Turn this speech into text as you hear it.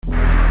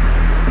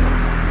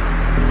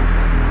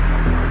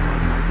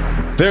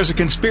There's a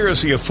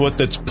conspiracy afoot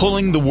that's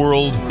pulling the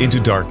world into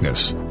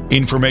darkness.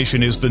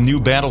 Information is the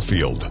new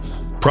battlefield.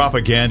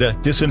 Propaganda,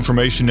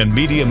 disinformation, and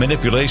media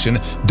manipulation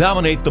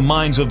dominate the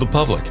minds of the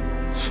public.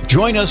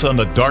 Join us on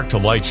the Dark to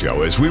Light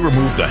Show as we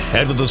remove the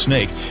head of the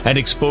snake and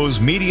expose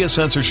media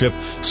censorship,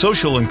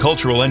 social and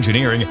cultural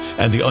engineering,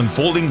 and the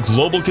unfolding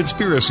global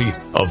conspiracy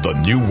of the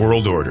New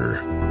World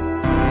Order.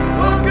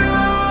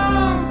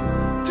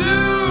 Welcome to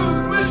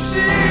the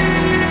machine.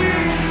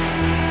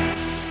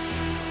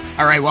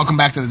 All right, welcome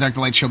back to the Dark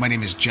to Light Show. My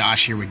name is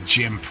Josh, here with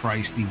Jim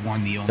Price, the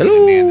one, the only,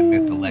 the man, the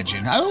myth, the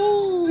legend.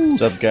 Oh,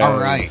 what's up, guys? All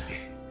right.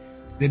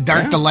 The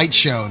Dark to Light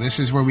Show. This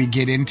is where we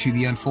get into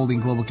the unfolding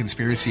global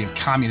conspiracy of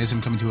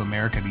communism coming to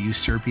America, the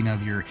usurping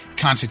of your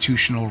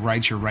constitutional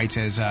rights, your rights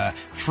as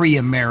free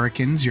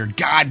Americans, your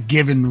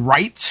God-given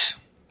rights.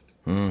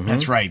 Mm-hmm.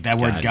 That's right. That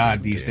word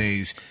God these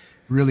days,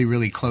 really,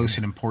 really close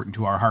and important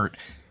to our heart.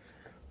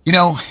 You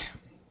know,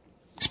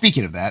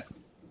 speaking of that,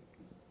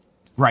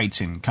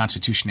 rights and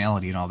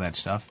constitutionality and all that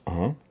stuff,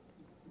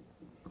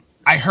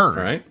 I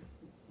heard,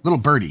 little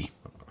birdie,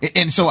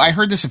 and so I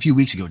heard this a few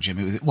weeks ago,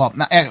 Jim. It was,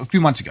 a few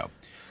months ago.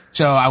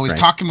 So I was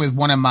talking with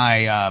one of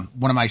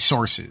my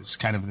sources,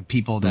 kind of the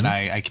people that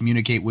I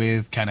communicate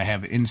with, kind of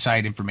have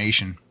inside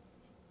information,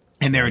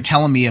 and they were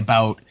telling me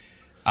about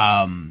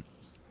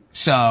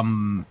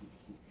some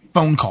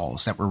phone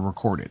calls that were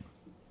recorded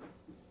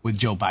with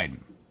Joe Biden.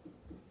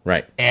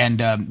 Right.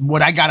 And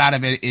what I got out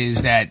of it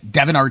is that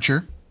Devin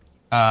Archer,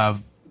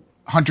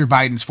 Hunter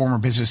Biden's former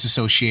business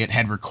associate,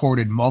 had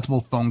recorded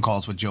multiple phone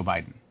calls with Joe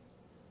Biden,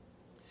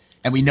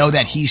 and we know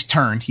that he's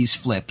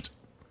flipped.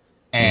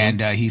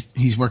 And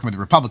he's working with the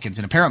Republicans,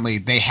 and apparently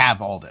they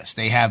have all this.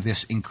 They have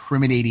this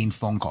incriminating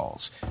phone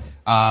calls,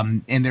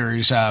 and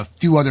there's a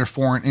few other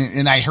foreign.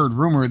 And I heard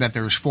rumor that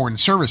there's foreign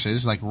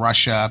services like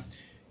Russia,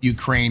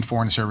 Ukraine,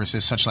 foreign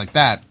services, such like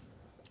that,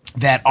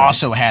 that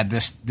also had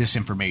this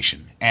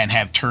information and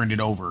have turned it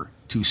over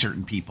to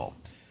certain people.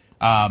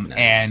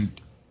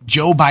 And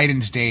Joe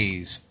Biden's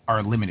days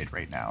are limited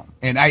right now,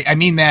 and I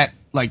mean that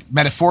like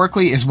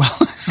metaphorically as well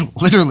as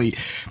literally,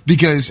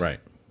 because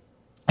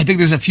I think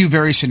there's a few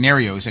various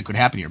scenarios that could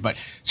happen here. But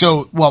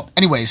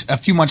anyways, a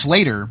few months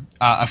later,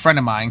 a friend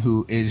of mine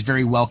who is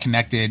very well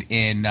connected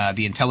in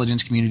the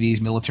intelligence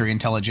communities, military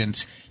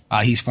intelligence,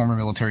 he's former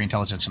military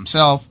intelligence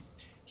himself.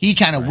 He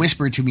kind of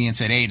whispered to me and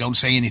said, "Hey, don't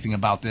say anything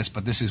about this,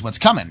 but this is what's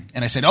coming."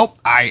 And I said, "Oh,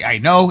 I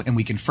know." And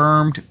we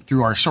confirmed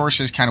through our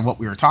sources kind of what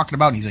we were talking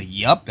about. And he's like,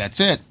 "Yup, that's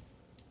it."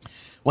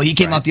 Well, he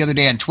came out the other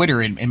day on Twitter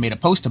and made a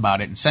post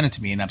about it and sent it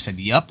to me. And I said,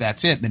 "Yup,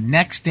 that's it." The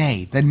next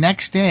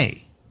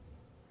day,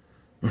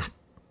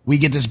 we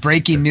get this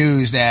breaking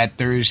news that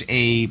there's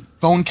a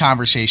phone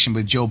conversation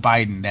with Joe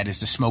Biden that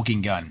is the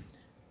smoking gun.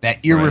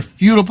 That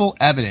irrefutable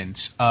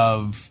evidence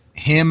of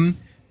him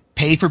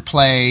pay for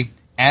play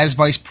as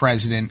vice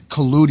president,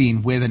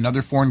 colluding with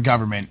another foreign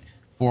government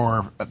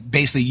for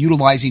basically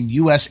utilizing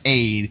U.S.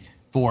 aid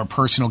for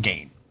personal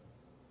gain.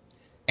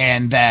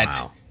 And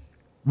that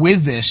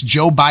with this,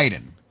 Joe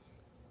Biden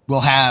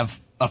will have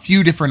a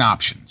few different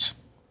options.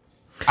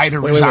 Either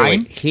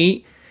resign.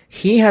 Wait.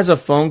 He has a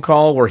phone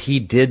call where he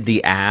did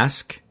the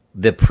ask,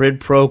 the quid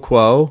pro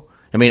quo.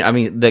 I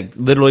mean,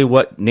 literally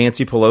what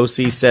Nancy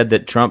Pelosi said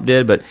that Trump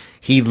did, but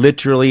he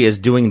literally is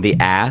doing the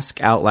ask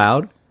out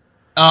loud.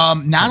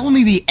 Not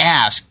only the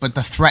ask, but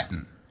the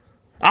threaten.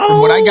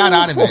 From what I got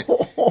out of it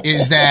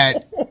is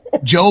that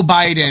Joe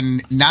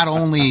Biden not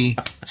only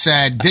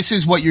said, "This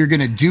is what you're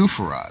going to do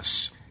for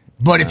us,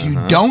 but if you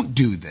don't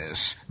do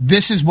this,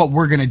 this is what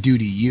we're going to do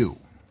to you.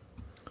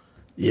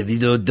 If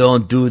you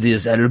don't do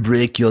this, I'll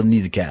break your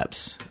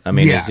kneecaps." I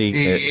mean, does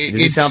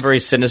he sound very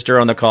sinister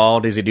on the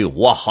call? Does he do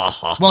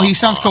wah-ha-ha? Well, he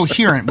sounds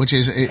coherent, which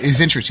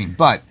is interesting,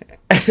 but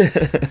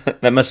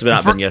that must have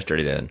not been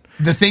yesterday then.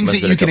 The things that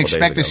you can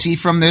expect to see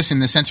from this in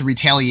the sense of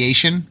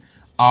retaliation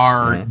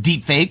are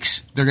deep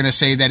fakes. They're going to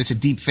say that it's a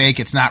deep fake,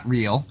 it's not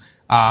real.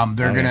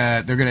 They're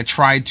gonna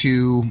try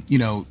to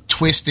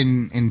twist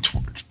and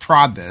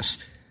prod this.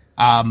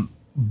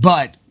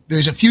 But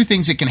there's a few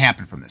things that can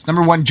happen from this.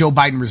 Number one, Joe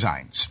Biden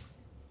resigns.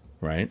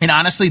 Right. And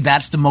honestly,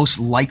 that's the most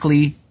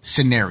likely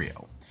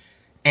scenario.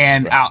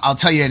 And I'll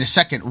tell you in a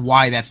second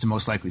why that's the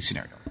most likely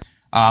scenario.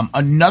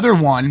 Another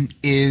one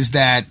is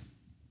that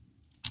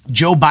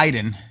Joe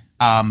Biden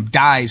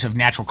dies of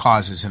natural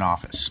causes in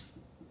office.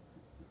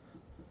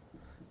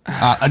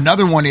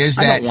 Another one is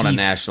that I don't want a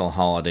national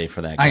holiday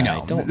for that guy. I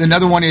know.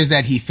 Another one is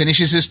that he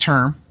finishes his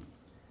term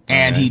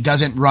and he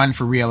doesn't run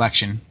for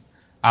re-election,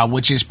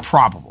 which is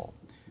probable.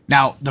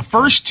 Now, the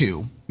first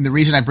two, and the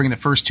reason I bring the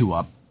first two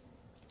up,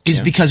 is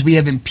because we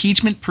have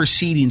impeachment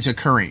proceedings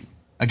occurring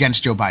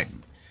against Joe Biden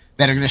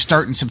that are going to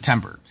start in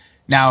September.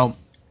 Now,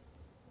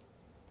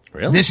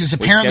 this is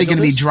apparently going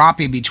to be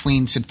dropping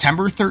between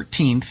September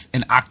 13th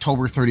and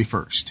October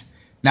 31st.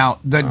 Now,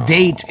 the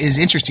date is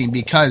interesting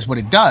because what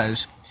it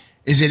does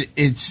is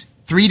it's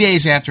 3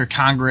 days after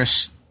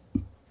Congress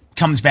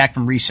comes back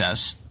from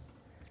recess.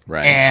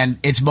 Right. And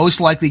it's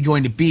most likely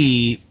going to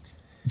be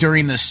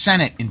during the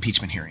Senate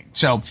impeachment hearing.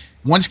 So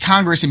once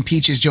Congress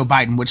impeaches Joe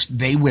Biden, which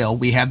they will,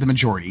 we have the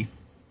majority,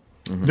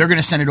 they're going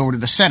to send it over to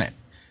the Senate.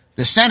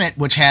 The Senate,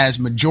 which has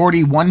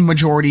one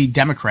majority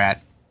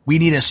Democrat, we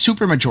need a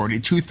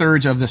supermajority,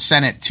 2/3 of the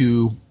Senate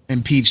to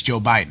impeach Joe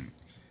Biden,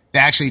 to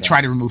actually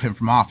try to remove him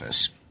from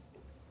office.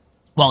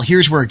 Well,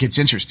 here's where it gets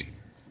interesting.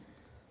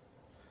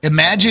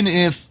 Imagine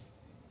if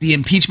the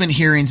impeachment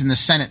hearings in the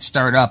Senate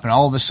start up and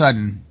all of a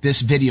sudden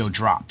this video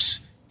drops.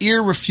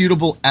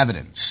 Irrefutable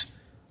evidence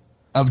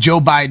of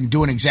Joe Biden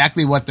doing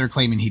exactly what they're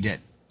claiming he did.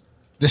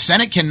 The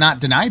Senate cannot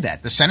deny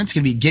that. The Senate's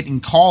going to be getting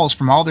calls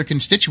from all their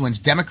constituents,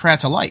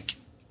 Democrats alike,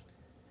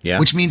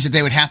 which means that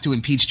they would have to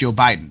impeach Joe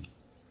Biden.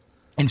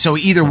 And so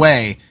either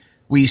way,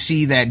 we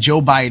see that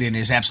Joe Biden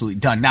is absolutely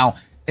done. Now,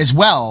 as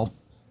well,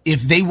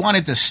 if they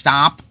wanted to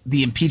stop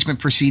the impeachment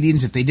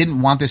proceedings, if they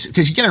didn't want this,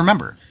 because you got to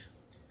remember,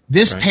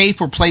 this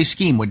pay-for-play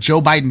scheme, what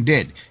Joe Biden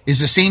did, is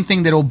the same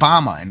thing that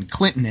Obama and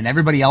Clinton and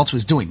everybody else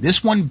was doing.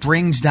 This one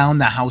brings down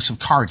the house of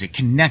cards. It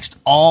connects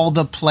all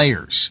the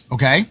players,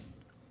 okay?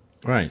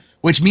 Right.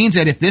 Which means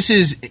that if this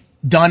is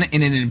done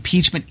in an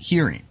impeachment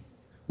hearing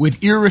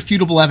with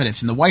irrefutable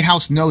evidence, and the White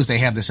House knows they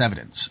have this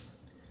evidence,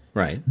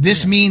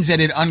 this means that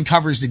it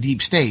uncovers the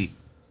deep state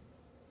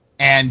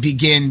and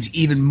begins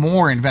even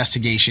more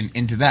investigation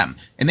into them.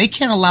 And they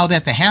can't allow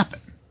that to happen.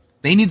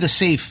 They need to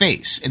save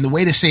face. And the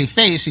way to save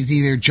face is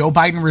either Joe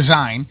Biden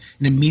resign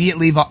and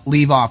immediately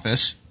leave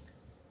office,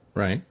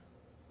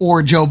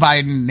 or Joe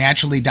Biden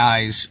naturally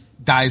dies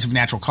of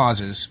natural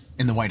causes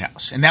in the White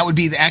House. And that would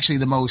be actually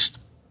the most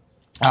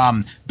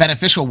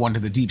beneficial one to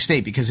the deep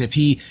state, because if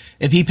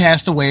he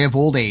passed away of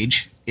old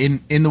age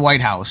in the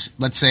White House,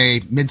 let's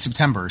say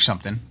mid-September or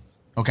something,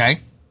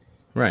 okay?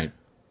 Right.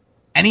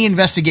 Any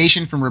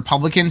investigation from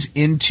Republicans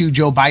into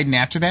Joe Biden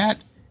after that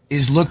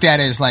is looked at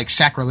as like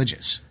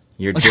sacrilegious.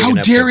 You're like, how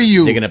dare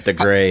you? Digging up the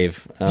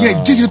grave.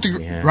 Digging up the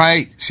grave.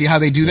 Right. See how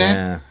they do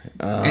that?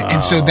 Yeah.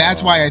 And so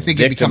that's why I think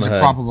it becomes a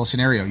probable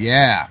scenario.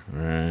 Yeah.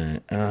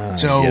 Right.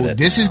 So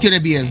this is going to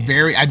be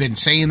I've been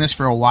saying this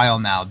for a while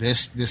now.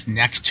 This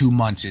next 2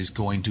 months is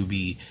going to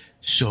be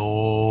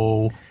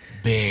so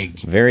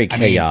big. Very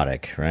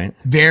chaotic, right?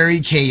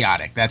 Very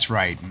chaotic. That's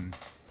right. And,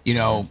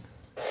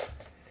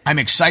 I'm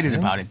excited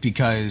about it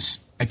because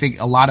I think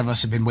a lot of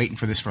us have been waiting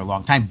for this for a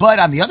long time. But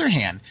on the other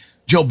hand,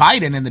 Joe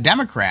Biden and the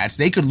Democrats,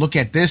 they could look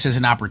at this as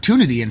an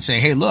opportunity and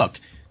say, hey, look,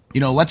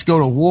 let's go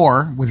to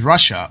war with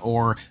Russia,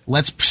 or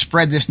let's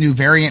spread this new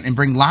variant and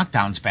bring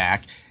lockdowns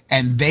back.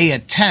 And they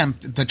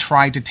attempt to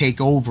try to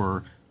take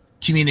over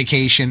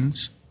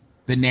communications,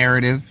 the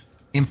narrative,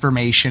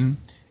 information,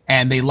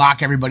 and they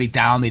lock everybody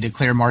down. They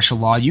declare martial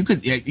law. You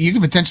could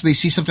potentially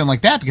see something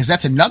like that, because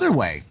that's another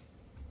way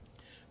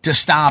to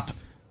stop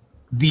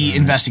the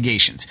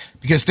investigations.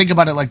 Because think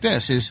about it like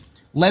this: is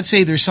let's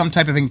say there's some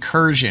type of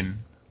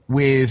incursion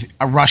with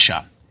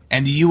Russia,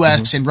 and the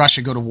U.S. and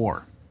Russia go to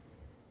war.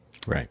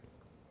 Right.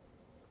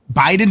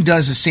 Biden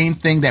does the same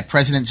thing that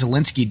President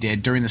Zelensky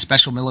did during the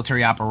special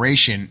military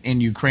operation in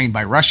Ukraine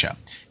by Russia.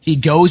 He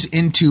goes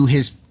into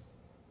his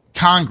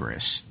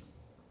Congress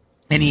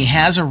and he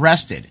has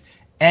arrested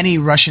any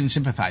Russian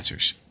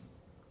sympathizers.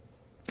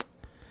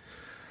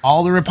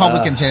 All the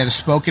Republicans that have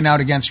spoken out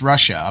against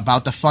Russia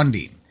about the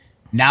funding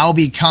now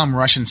become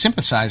Russian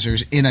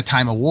sympathizers in a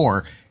time of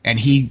war, and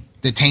he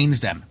detains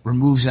them,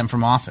 removes them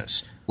from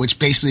office, which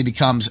basically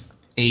becomes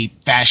a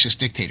fascist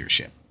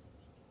dictatorship.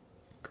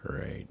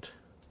 Great.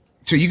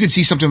 So you could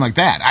see something like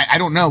that. I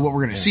don't know what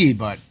we're going to see,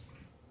 but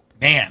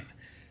man,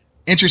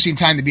 interesting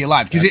time to be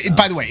alive. Because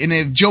by the way, and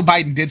if Joe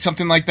Biden did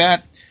something like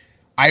that,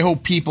 I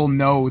hope people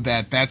know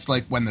that that's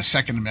like when the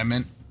Second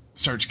Amendment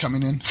starts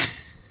coming in.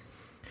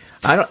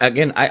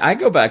 I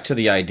go back to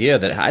the idea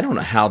that I don't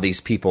know how these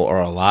people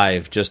are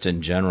alive just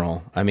in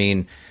general. I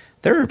mean,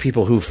 there are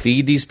people who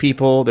feed these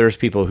people. There's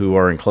people who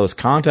are in close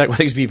contact with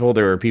these people.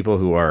 There are people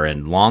who are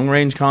in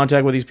long-range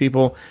contact with these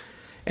people.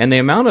 And the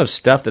amount of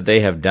stuff that they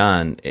have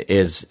done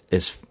is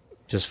just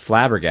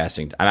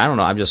flabbergasting. I don't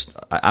know.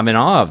 I'm in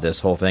awe of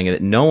this whole thing,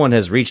 that no one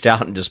has reached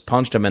out and just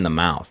punched them in the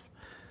mouth.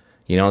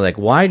 Like,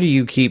 why do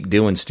you keep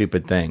doing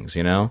stupid things,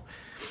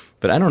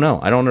 But I don't know.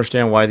 I don't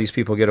understand why these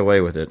people get away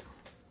with it.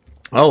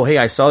 Oh, hey,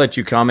 I saw that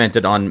you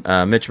commented on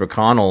Mitch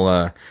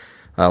McConnell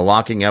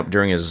locking up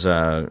during his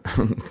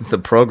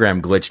the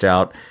program glitched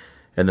out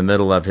in the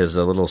middle of his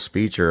little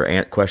speech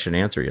or question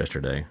answer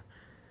yesterday.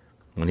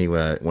 When he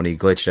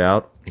glitched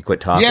out, he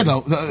quit talking. Yeah,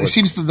 though it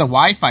seems that the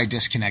Wi-Fi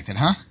disconnected,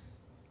 huh?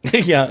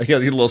 yeah, a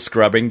little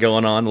scrubbing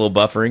going on, a little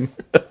buffering.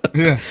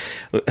 Yeah,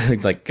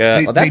 like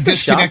they that's the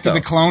disconnected shot,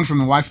 the clone from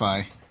the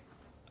Wi-Fi.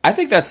 I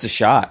think that's the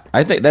shot.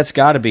 I think that's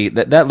got to be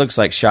that looks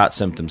like shot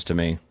symptoms to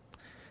me.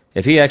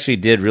 If he actually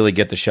did really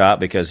get the shot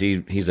because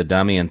he's a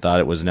dummy and thought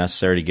it was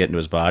necessary to get into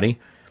his body,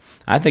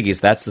 I think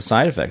that's the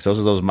side effects. Those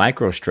are those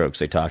micro strokes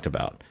they talked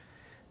about.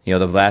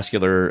 The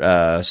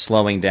vascular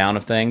slowing down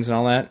of things and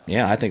all that.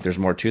 Yeah, I think there's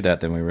more to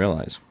that than we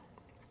realize.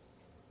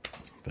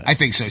 But I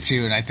think so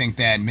too, and I think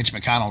that Mitch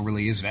McConnell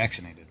really is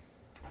vaccinated.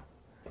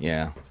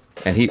 Yeah,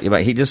 and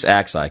he just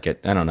acts like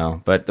it. I don't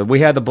know, but we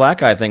had the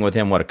black eye thing with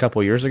him a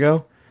couple years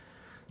ago.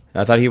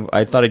 I thought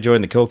he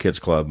joined the Cool Kids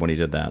Club when he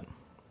did that.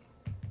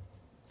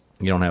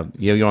 You don't have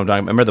what I'm talking about.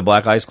 Remember the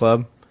Black Ice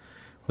Club?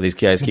 Where these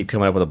guys keep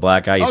coming up with a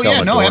black eye. You Oh fell yeah,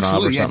 on a no, doorknob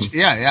absolutely, or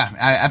something?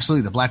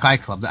 absolutely. The Black Eye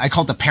Club. I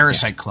call it the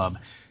Parasite Club,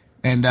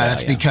 and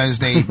that's yeah. because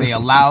they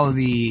allow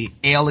the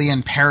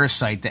alien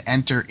parasite to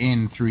enter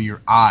in through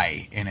your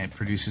eye, and it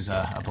produces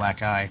a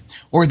black eye.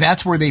 Or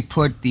that's where they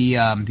put the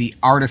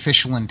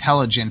artificial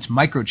intelligence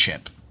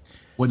microchip.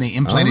 When they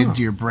implant it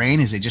into your brain,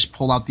 is they just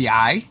pull out the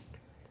eye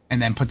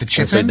and then put the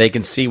chip So in. they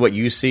can see what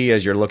you see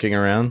as you're looking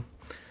around?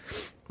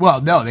 Well,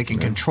 no, they can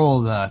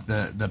control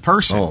the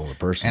person. Oh, the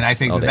person. And I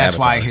think Oh, the that's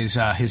why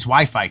avatar. his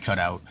Wi-Fi cut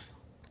out.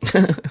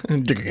 Hey,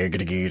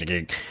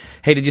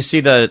 did you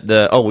see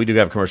the? Oh, we do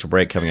have a commercial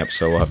break coming up,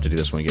 so we'll have to do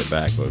this when we get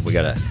back. But we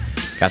got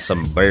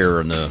some bear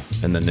in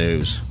the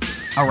news.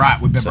 All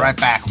right, we'll be right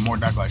back with more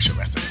Dark Light Show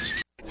after this.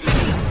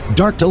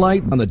 Dark to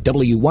Light on the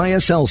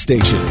WYSL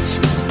stations.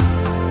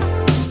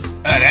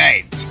 All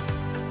right,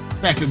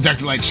 back to the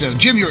Dark Light Show.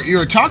 Jim, you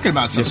were talking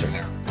about something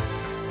there.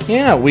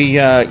 Yeah, we.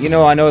 I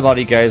know a lot of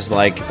you guys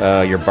like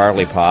your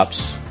barley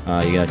pops.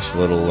 You got your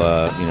little,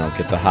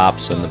 get the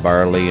hops and the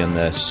barley and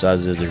the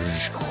suzzes.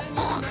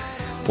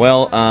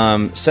 Well,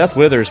 Seth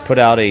Withers put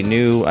out a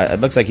new. It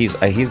looks like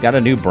he's got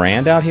a new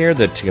brand out here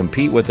to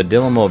compete with the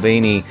Dylan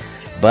Mulvaney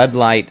Bud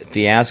Light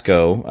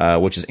Fiasco,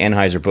 which is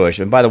Anheuser-Busch.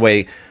 And by the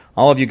way,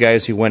 all of you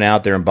guys who went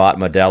out there and bought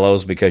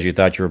Modelo's because you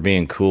thought you were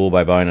being cool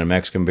by buying a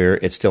Mexican beer,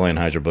 it's still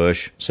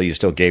Anheuser-Busch, so you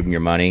still gave them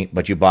your money,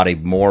 but you bought a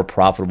more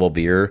profitable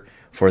beer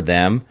for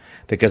them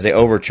because they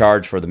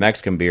overcharge for the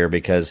Mexican beer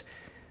because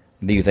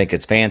you think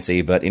it's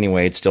fancy, but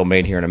anyway, it's still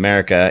made here in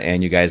America,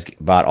 and you guys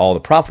bought all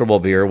the profitable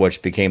beer,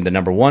 which became the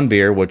number one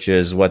beer, which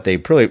is what they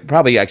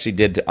probably actually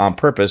did on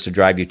purpose to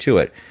drive you to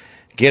it.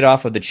 Get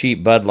off of the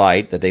cheap Bud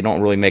Light that they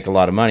don't really make a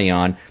lot of money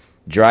on,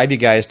 drive you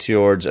guys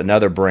towards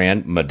another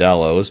brand,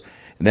 Modelo's,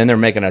 and then they're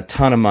making a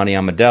ton of money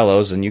on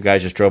Modelo's, and you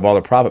guys just drove all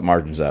the profit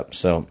margins up.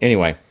 So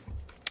anyway,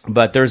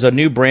 but there's a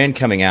new brand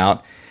coming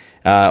out,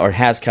 or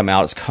has come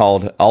out. It's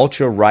called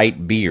Ultra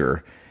Right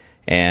Beer.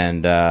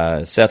 And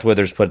Seth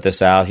Withers put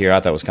this out here. I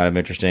thought it was kind of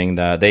interesting.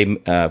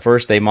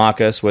 First, they mock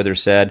us,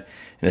 Withers said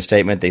in a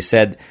statement. They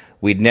said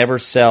we'd never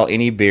sell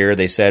any beer.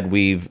 They said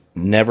we'd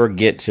never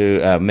get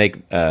to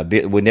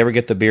we'd never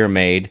get the beer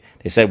made.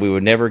 They said we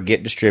would never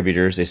get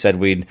distributors. They said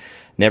we'd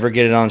never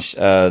get it on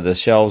the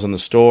shelves in the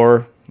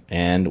store.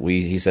 And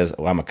he says,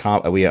 I'm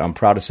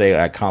proud to say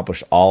I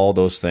accomplished all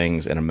those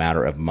things in a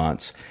matter of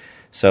months.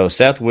 So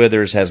Seth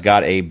Withers has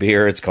got a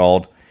beer. It's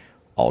called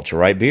Ultra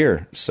Right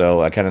Beer.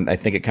 So I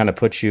think it kind of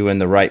puts you in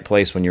the right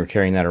place when you're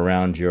carrying that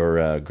around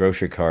your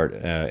grocery cart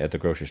at the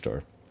grocery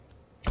store.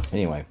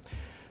 Anyway,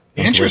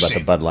 Interesting. About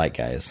the Bud Light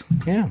guys.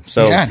 Yeah.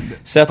 So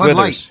Seth Bud Withers,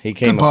 Light. he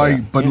came Goodbye, up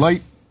with that. Bud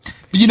Light.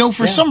 But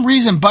for some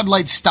reason, Bud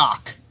Light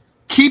stock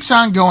keeps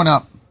on going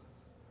up.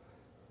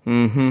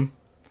 Mm-hmm.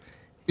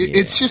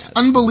 It's just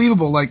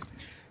unbelievable. Like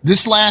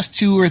this last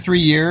 2 or 3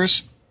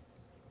 years,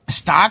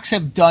 stocks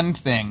have done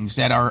things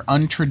that are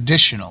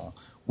untraditional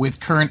with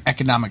current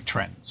economic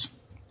trends.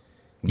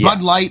 Yeah.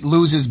 Bud Light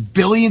loses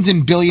billions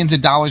and billions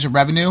of dollars of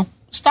revenue.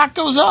 Stock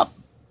goes up.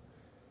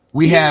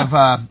 We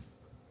have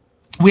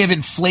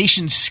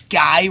inflation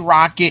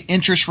skyrocket,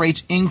 interest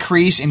rates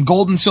increase, and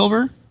gold and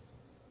silver,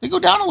 they go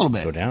down a little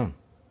bit. Go down.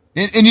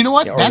 And you know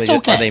what? Yeah, That's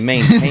okay. Or they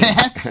maintain.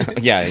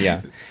 Yeah,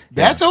 It's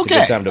that's a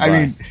okay. good time to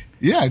buy.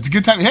 It's a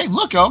good time. Hey,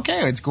 look,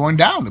 okay, it's going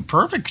down. The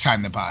perfect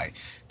time to buy.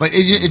 But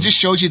it just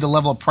shows you the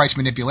level of price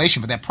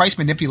manipulation. But that price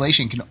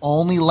manipulation can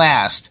only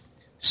last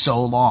so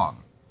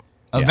long.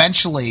 Yeah.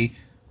 Eventually,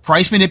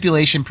 price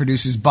manipulation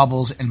produces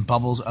bubbles, and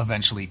bubbles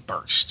eventually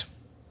burst.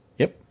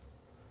 Yep.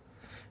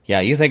 Yeah,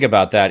 you think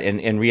about that.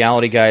 In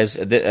reality, guys,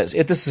 this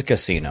is a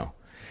casino.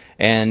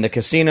 And the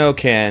casino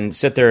can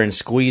sit there and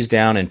squeeze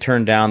down and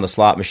turn down the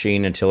slot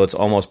machine until it's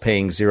almost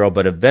paying zero.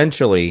 But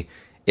eventually,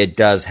 it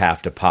does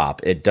have to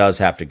pop. It does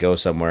have to go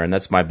somewhere. And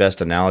that's my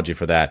best analogy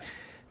for that.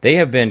 They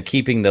have been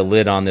keeping the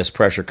lid on this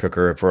pressure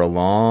cooker for a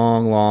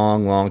long,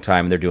 long, long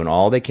time. They're doing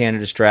all they can to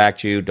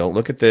distract you. Don't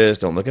look at this.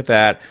 Don't look at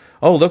that.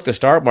 Oh, look, the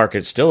stock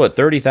market's still at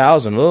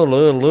 30,000.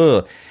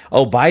 Oh,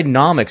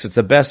 Bidenomics, it's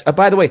the best.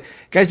 By the way,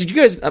 guys,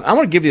 I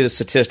want to give you the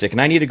statistic, and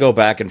I need to go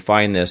back and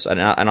find this,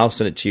 and I'll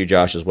send it to you,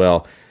 Josh, as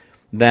well.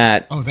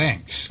 That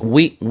thanks.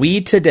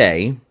 We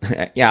today,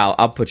 yeah,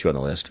 I'll put you on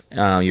the list.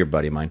 You're a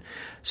buddy of mine.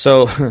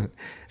 So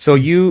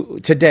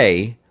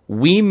today,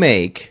 we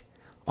make,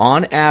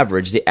 on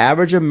average, the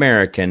average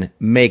American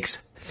makes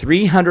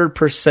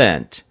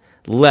 300%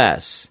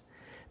 less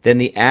than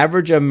the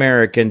average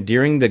American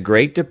during the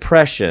Great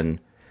Depression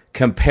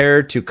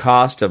compared to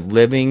cost of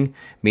living,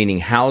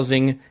 meaning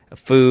housing,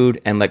 food,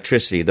 and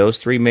electricity. Those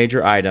three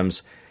major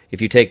items.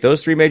 If you take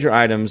those three major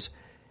items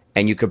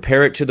and you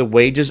compare it to the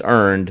wages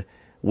earned,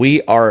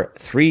 we make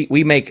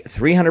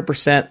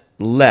 300%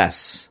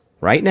 less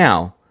right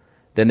now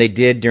than they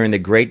did during the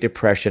Great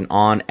Depression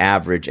on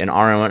average. And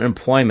our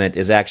unemployment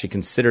is actually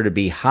considered to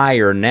be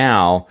higher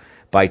now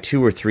by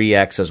 2 or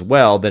 3x as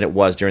well than it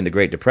was during the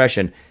Great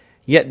Depression.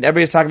 Yet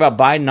everybody's talking about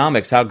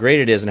Bidenomics, how great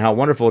it is and how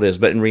wonderful it is.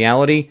 But in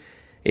reality,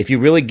 if you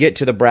really get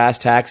to the brass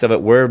tacks of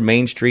it, where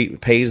Main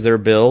Street pays their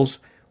bills,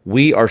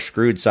 we are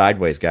screwed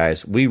sideways,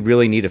 guys. We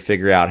really need to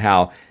figure out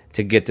how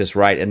to get this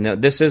right. And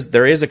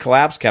there is a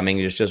collapse coming.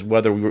 It's just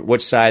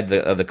which side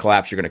of the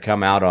collapse you're going to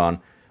come out on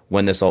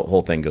when this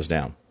whole thing goes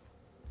down.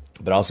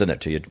 But I'll send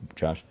that to you,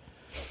 Josh.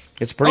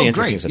 It's pretty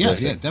interesting.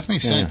 Great. Yeah, definitely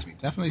send it to me.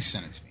 Definitely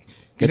send it to me.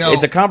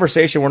 It's a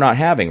conversation we're not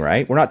having,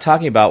 right? We're not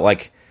talking about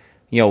like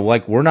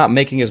we're not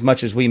making as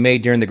much as we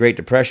made during the Great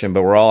Depression,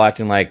 but we're all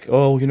acting like,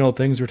 oh,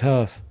 things are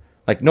tough.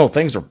 Like, no,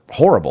 things are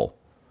horrible.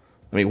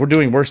 I mean, we're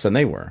doing worse than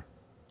they were.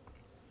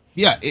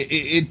 Yeah,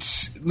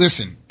 it's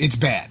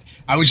bad.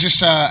 I just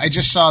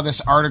saw this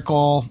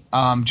article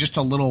just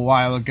a little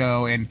while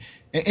ago, and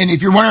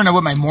if you're wondering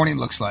what my morning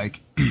looks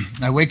like,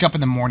 I wake up in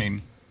the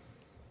morning,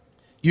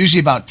 usually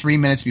about 3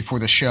 minutes before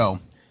the show.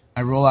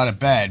 I roll out of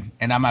bed,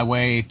 and on my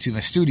way to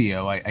the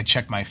studio, I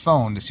check my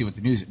phone to see what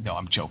the news is. No,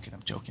 I'm joking.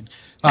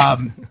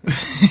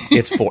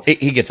 It's 4.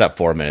 He gets up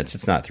 4 minutes.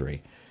 It's not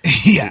 3.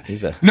 Yeah.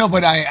 No,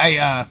 but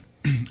I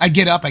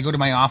get up, I go to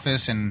my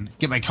office and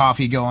get my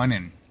coffee going,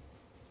 and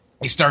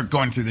I start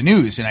going through the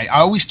news. And I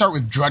always start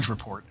with Drudge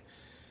Report.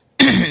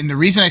 And the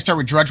reason I start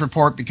with Drudge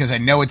Report, because I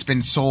know it's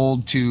been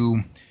sold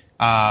to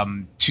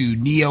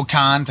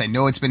neocons. I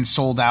know it's been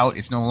sold out.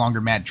 It's no longer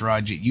Matt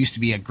Drudge. It used to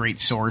be a great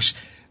source.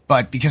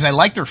 But because I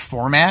like their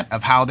format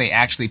of how they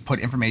actually put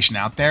information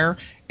out there,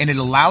 and it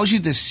allows you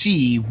to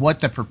see what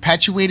the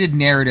perpetuated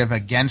narrative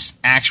against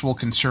actual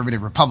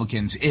conservative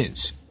Republicans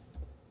is.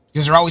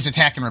 Because they're always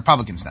attacking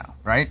Republicans now,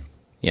 right?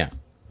 Yeah.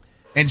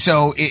 And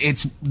so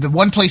it's the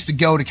one place to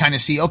go to kind of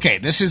see, okay,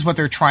 this is what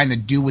they're trying to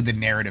do with the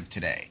narrative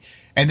today.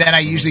 And then I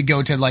usually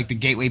go to like the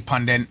Gateway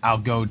Pundit. I'll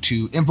go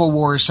to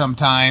InfoWars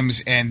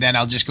sometimes, and then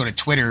I'll just go to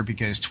Twitter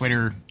because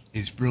Twitter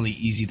is really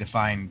easy to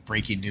find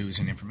breaking news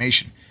and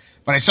information.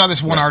 But I saw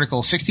this one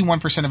article,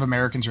 61% of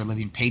Americans are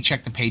living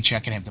paycheck to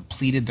paycheck and have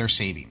depleted their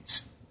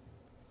savings.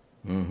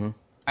 Mm-hmm.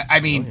 I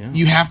mean,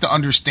 you have to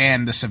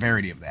understand the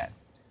severity of that.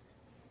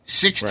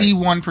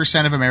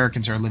 61% of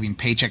Americans are living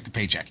paycheck to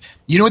paycheck.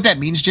 You know what that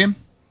means, Jim?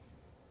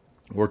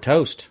 We're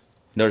toast.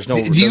 There's no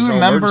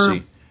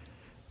emergency.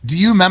 Do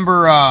you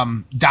remember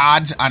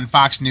Dodds on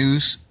Fox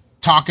News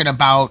talking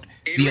about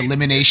the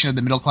elimination of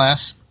the middle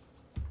class?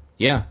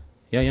 Yeah.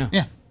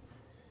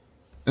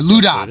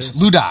 Lou Dobbs.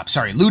 Yeah,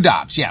 Lou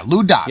Dobbs.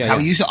 Yeah, how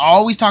he used to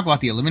always talk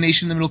about the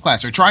elimination of the middle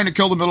class. They're trying to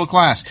kill the middle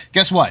class.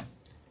 Guess what?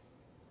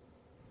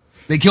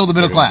 They killed the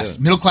middle class.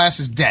 Middle class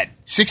is dead.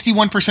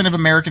 61% of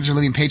Americans are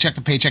living paycheck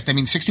to paycheck. That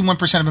means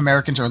 61% of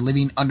Americans are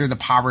living under the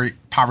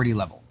poverty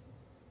level.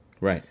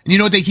 Right. And you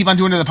know what they keep on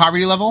doing to the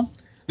poverty level?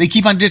 They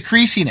keep on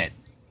decreasing it.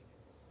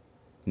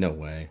 No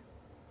way.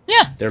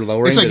 Yeah. They're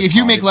lowering. It's like if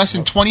you make less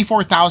than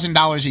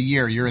 $24,000 a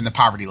year, you're in the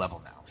poverty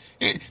level now.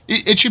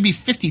 It should be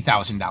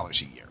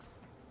 $50,000 a year.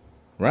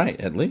 Right,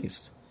 at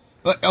least.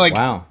 Like,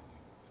 wow.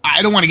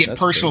 I don't want to get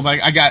personal,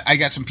 crazy. But I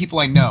got some people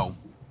I know,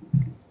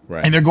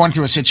 right, and they're going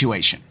through a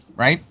situation,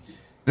 right?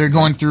 They're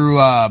going through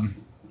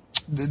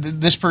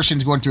this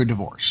person's going through a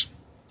divorce,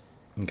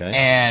 okay,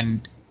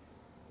 and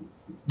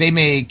they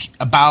make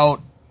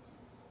about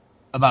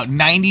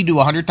 $90,000 to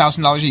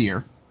 $100,000 a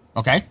year,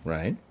 okay,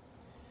 right,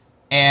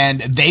 and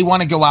they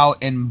want to go out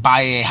and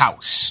buy a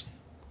house,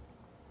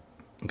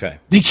 okay,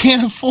 they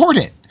can't afford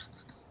it.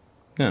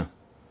 Yeah.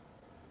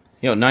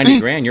 90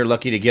 grand, you're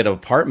lucky to get an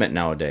apartment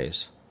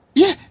nowadays.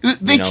 Yeah,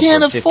 they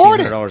can't afford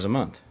it. $1,500 a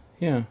month.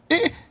 Yeah.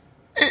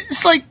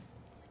 It's like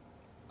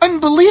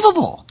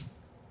unbelievable.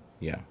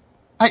 Yeah.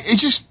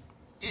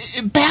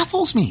 It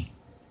baffles me.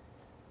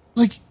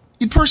 Like,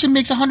 a person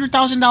makes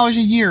 $100,000 a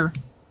year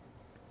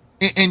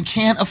and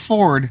can't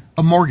afford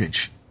a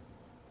mortgage.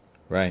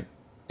 Right.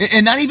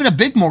 And not even a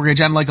big mortgage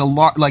on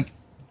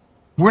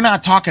we're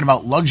not talking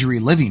about luxury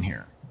living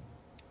here.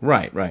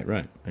 Right.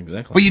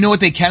 Exactly. But you know what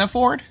they can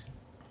afford?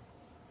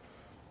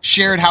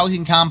 Shared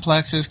housing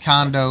complexes,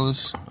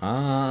 condos,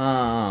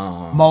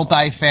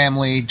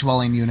 multi-family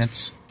dwelling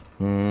units.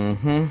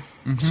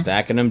 Mm-hmm.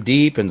 Stacking them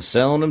deep and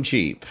selling them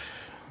cheap.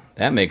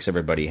 That makes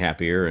everybody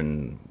happier,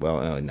 and,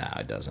 well, no,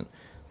 it doesn't.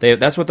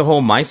 That's what the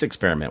whole mice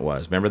experiment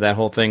was. Remember that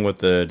whole thing with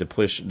the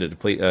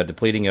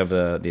depleting of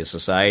the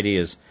society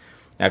is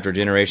after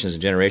generations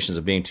and generations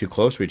of being too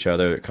close to each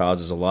other, it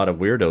causes a lot of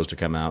weirdos to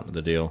come out of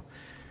the deal.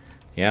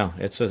 Yeah,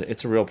 it's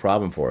a real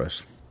problem for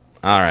us.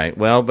 All right,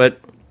 well,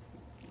 but...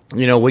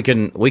 we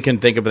can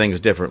think of things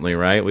differently,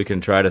 right? We can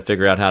try to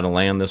figure out how to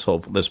land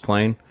this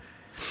plane.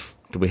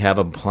 Do we have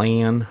a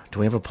plan?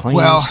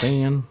 Well,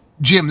 Stan?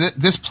 Jim,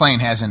 this plane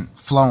hasn't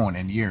flown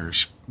in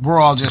years. We're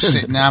all just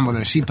sitting down with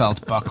our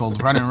seatbelts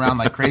buckled, running around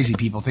like crazy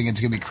people, thinking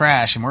it's going to be a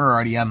crash, and we're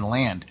already on the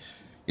land.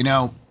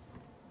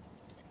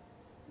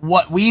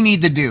 What we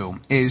need to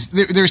do is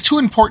there's two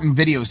important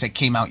videos that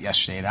came out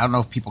yesterday, and I don't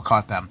know if people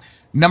caught them.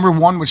 Number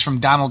one was from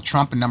Donald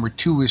Trump, and number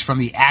two was from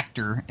the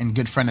actor and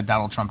good friend of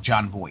Donald Trump,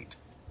 Jon Voight.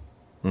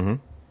 Mm-hmm.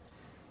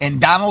 And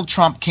Donald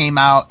Trump came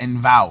out and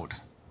vowed,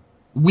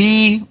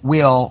 we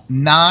will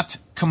not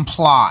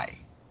comply.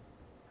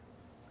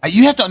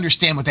 You have to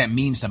understand what that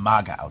means to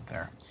MAGA out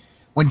there.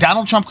 When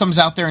Donald Trump comes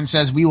out there and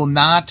says, we will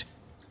not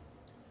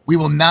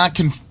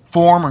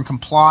conform or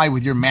comply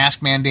with your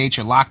mask mandates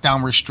or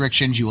lockdown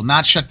restrictions, you will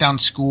not shut down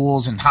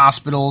schools and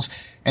hospitals,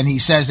 And he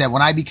says that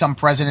when I become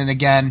president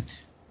again,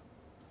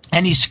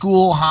 any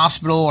school,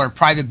 hospital, or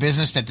private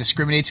business that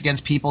discriminates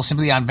against people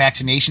simply on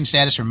vaccination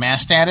status or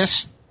mass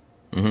status,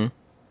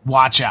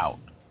 watch out.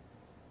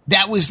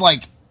 That was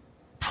like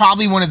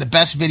probably one of the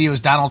best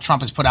videos Donald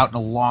Trump has put out in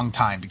a long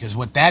time, because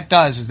what that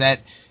does is that,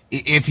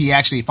 if he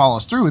actually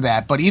follows through with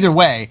that, but either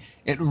way,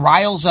 it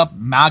riles up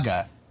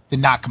MAGA to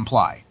not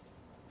comply.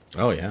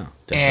 Oh, yeah.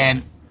 Definitely.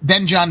 And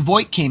then John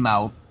Voight came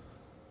out,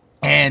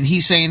 and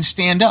he's saying,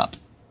 stand up.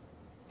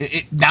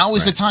 Now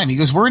is the time. He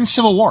goes, we're in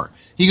civil war.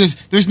 He goes,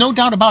 there's no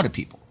doubt about it,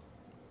 people.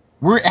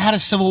 We're at a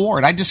civil war.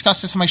 And I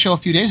discussed this on my show a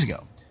few days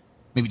ago.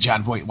 Maybe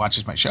John Voight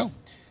watches my show.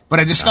 But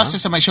I discussed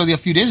this on my show a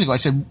few days ago. I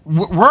said,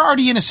 we're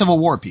already in a civil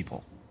war,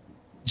 people.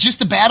 It's just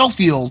the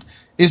battlefield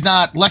is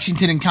not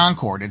Lexington and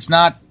Concord. It's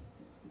not,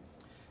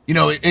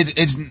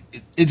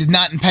 it's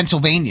not in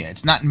Pennsylvania.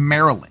 It's not in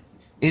Maryland.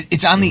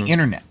 It's on the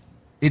internet.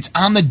 It's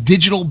on the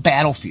digital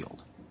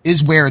battlefield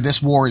is where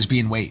this war is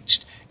being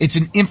waged. It's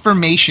an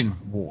information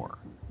war.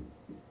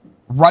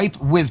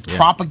 Ripe with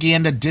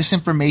propaganda,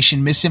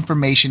 disinformation,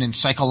 misinformation, and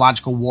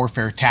psychological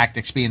warfare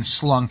tactics being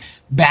slung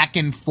back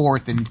and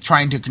forth and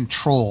trying to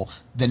control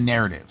the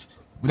narrative.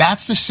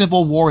 That's the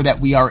civil war that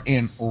we are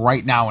in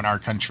right now in our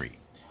country.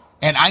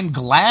 And I'm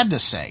glad to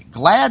say,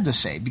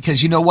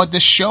 because you know what?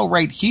 This show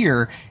right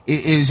here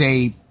is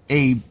a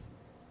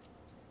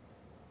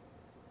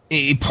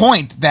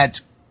point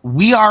that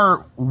we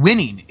are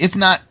winning. If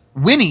not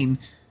winning,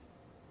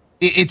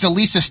 it's at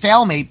least a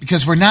stalemate,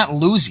 because we're not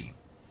losing.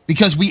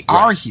 Because we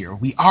are here.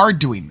 We are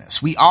doing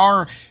this. We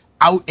are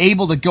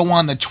able to go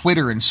on the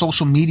Twitter and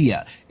social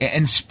media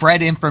and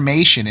spread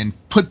information and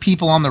put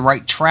people on the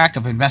right track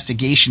of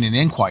investigation and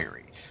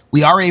inquiry.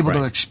 We are able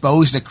to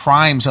expose the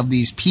crimes of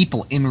these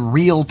people in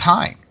real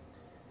time.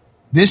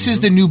 This is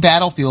the new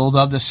battlefield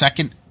of the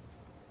Second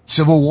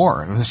Civil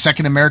War, the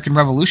Second American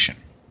Revolution.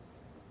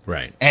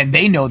 Right. And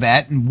they know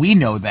that, and we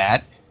know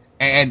that.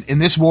 And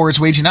this war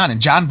is waging on.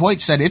 And John Voight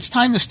said, it's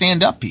time to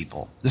stand up,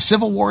 people. The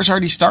Civil War has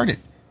already started.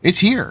 It's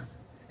here.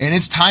 And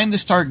it's time to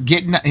start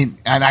getting,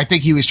 and I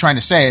think he was trying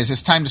to say is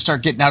it's time to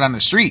start getting out on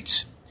the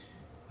streets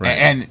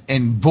and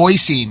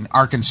voicing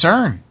our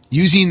concern,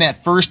 using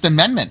that First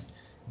Amendment,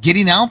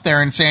 getting out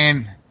there and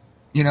saying,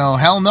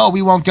 hell no,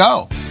 we won't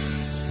go.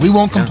 We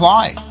won't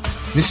comply.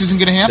 This isn't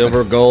going to happen.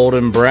 Silver, gold,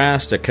 and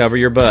brass to cover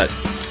your butt.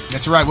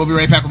 That's right. We'll be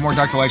right back with more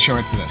Dark to Light Show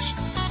after this.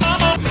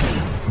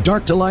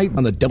 Dark to Light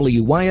on the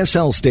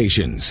WYSL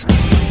stations.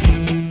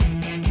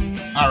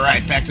 All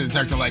right, back to the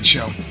Dark to Light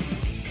Show.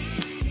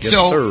 Yes,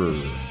 so,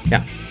 sir.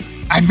 Yeah.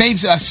 I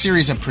made a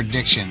series of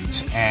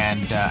predictions,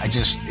 and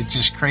it's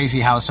just crazy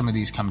how some of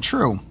these come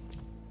true.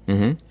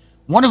 Mm-hmm.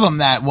 One of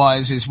them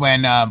is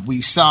when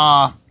we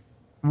saw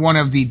one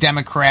of the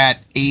Democrat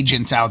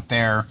agents out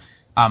there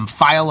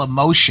file a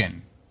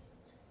motion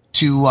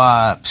to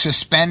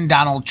suspend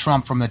Donald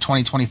Trump from the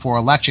 2024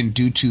 election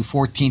due to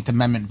 14th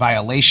Amendment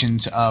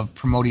violations of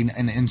promoting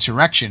an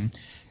insurrection,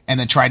 and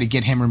then try to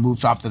get him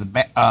removed off of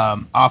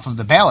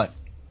the ballot.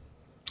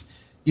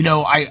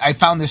 I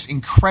found this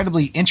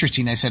incredibly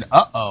interesting. I said,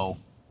 do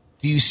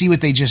you see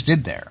what they just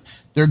did there?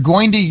 They're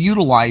going to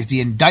utilize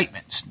the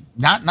indictments,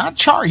 not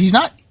charge.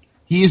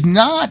 He has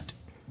not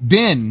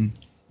been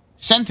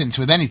sentenced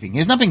with anything. He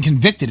has not been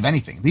convicted of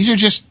anything. These are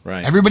just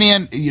everybody,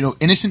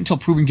 innocent until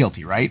proven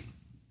guilty, right?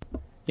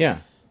 Yeah.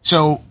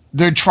 So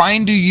they're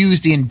trying to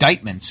use the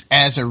indictments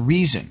as a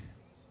reason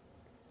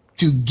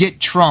to get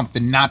Trump to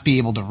not be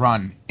able to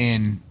run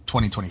in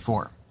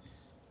 2024.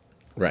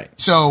 Right.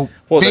 So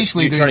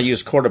basically, they're trying to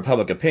use court of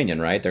public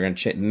opinion, right? They're going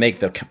to make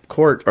the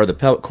court or the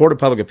court of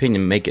public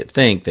opinion make it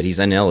think that he's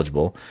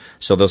ineligible,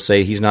 so they'll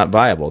say he's not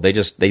viable. They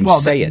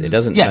say it. It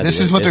doesn't. Yeah, this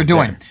is what they're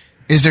doing.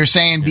 Is they're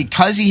saying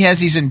because he has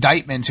these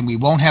indictments and we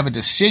won't have a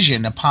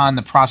decision upon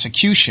the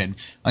prosecution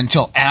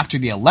until after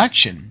the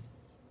election.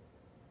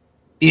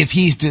 If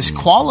he's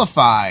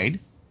disqualified,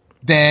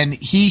 then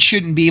he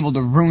shouldn't be able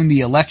to ruin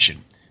the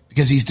election.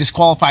 Because he's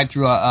disqualified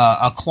through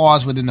a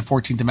clause within the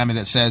 14th Amendment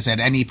that says that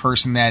any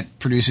person that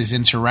produces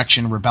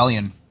insurrection,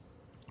 rebellion,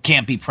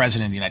 can't be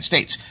president of the United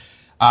States.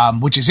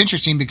 Which is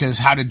interesting because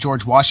how did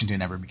George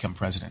Washington ever become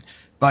president?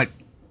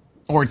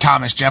 Or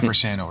Thomas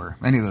Jefferson or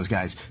any of those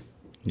guys.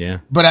 Yeah.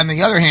 But on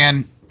the other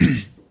hand,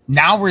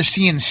 now we're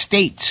seeing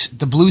states,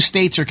 the blue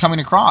states are coming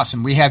across.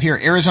 And we have here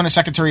Arizona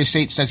Secretary of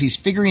State says he's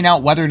figuring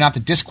out whether or not to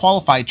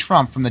disqualify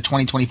Trump from the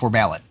 2024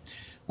 ballot.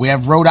 We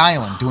have Rhode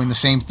Island doing the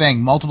same thing.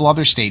 Multiple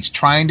other states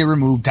trying to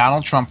remove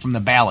Donald Trump from the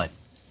ballot.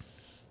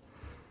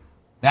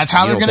 That's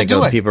how they're going to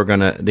do it.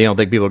 They don't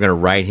think people are going to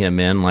write him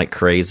in like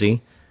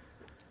crazy?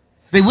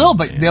 They will,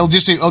 but they'll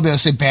just say, they'll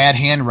say bad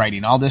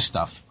handwriting, all this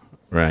stuff.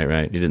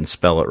 Right. You didn't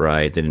spell it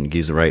right. They didn't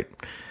use the right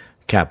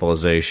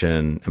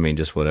capitalization. I mean,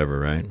 just whatever,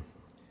 right?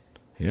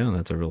 Yeah,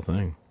 that's a real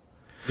thing.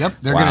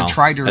 Yep, they're going to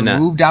try to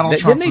remove Donald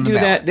Trump from the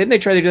ballot. Didn't they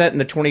try to do that in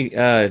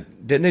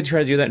didn't they try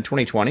to do that in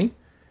 2020?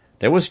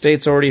 There was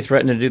states already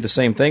threatening to do the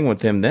same thing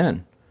with him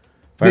then.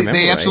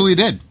 They absolutely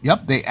did.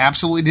 Yep, they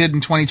absolutely did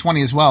in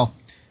 2020 as well.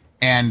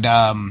 And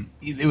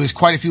it was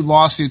quite a few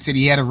lawsuits that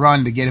he had to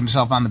run to get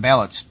himself on the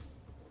ballots.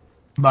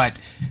 But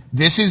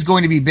this is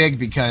going to be big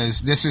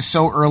because this is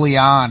so early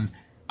on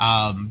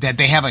that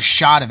they have a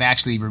shot of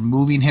actually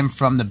removing him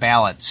from the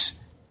ballots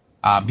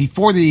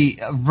before the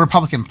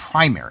Republican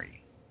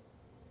primary.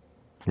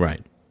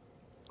 Right.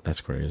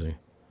 That's crazy.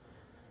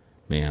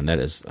 Man, that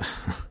is...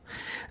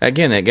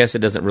 Again, I guess it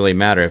doesn't really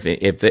matter if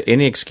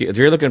any excuse. If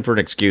you're looking for an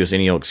excuse,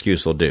 any old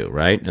excuse will do,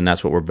 right? And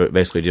that's what we're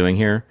basically doing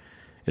here.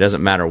 It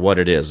doesn't matter what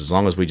it is, as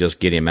long as we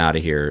just get him out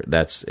of here.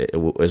 That's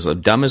as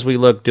dumb as we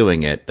look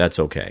doing it. That's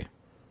okay.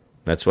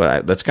 That's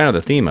kind of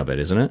the theme of it,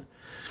 isn't it?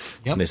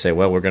 Yep. And they say,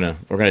 well, we're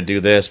gonna do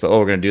this, but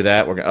we're gonna do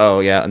that.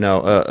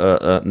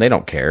 And they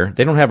don't care.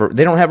 They don't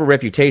have a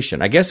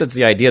reputation. I guess it's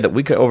the idea that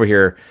we could over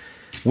here.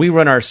 We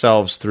run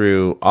ourselves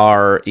through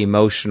our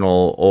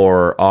emotional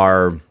or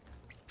our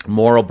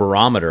moral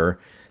barometer,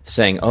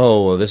 saying,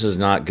 "Oh, well, this is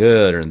not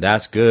good," or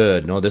 "That's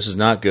good." No, this is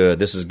not good.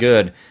 This is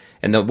good.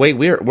 And the way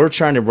we're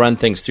trying to run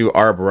things through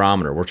our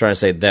barometer, we're trying to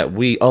say that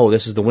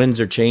this is the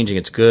winds are changing.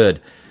 It's good.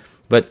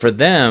 But for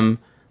them,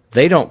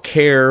 they don't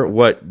care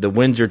what the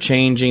winds are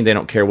changing. They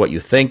don't care what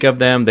you think of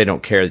them. They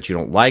don't care that you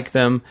don't like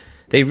them.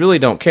 They really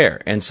don't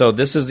care. And so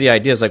this is the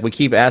idea. It's like we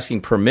keep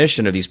asking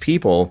permission of these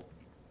people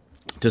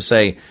to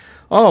say,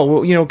 "Oh,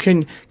 well,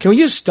 can we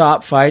just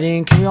stop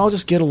fighting? Can we all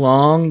just get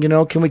along?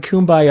 Can we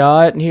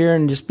kumbaya it in here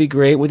and just be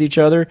great with each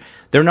other?"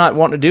 They're not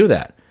wanting to do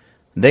that.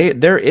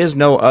 There is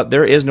no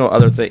other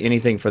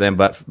anything for them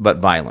but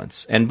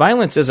violence. And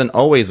violence isn't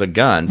always a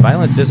gun.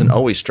 Violence isn't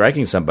always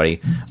striking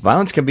somebody.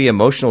 Violence can be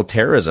emotional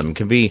terrorism,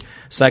 can be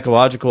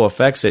psychological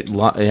effects that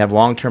have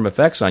long-term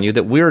effects on you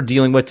that we're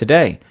dealing with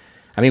today.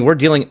 I mean, we're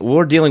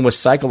dealing with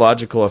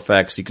psychological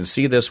effects. You can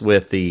see this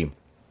with the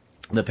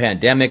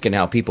pandemic and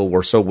how people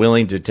were so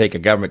willing to take a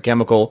government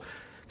chemical,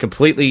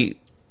 completely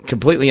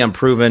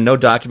unproven, no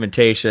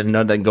documentation,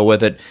 nothing go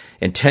with it,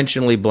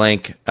 intentionally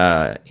blank,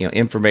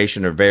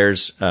 information or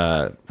VAERS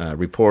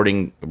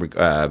reporting,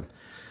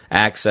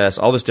 access,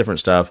 all this different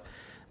stuff.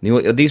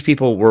 These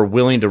people were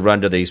willing to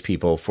run to these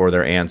people for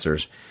their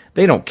answers.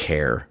 They don't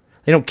care.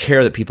 They don't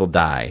care that people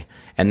die,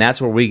 and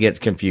that's where we get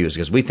confused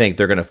because we think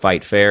they're going to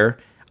fight fair.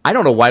 I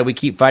don't know why we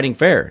keep fighting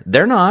fair.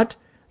 They're not.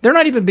 They're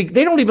not even.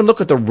 They don't even look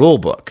at the rule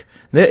book.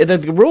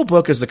 The rule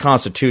book is the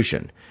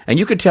Constitution. And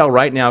you can tell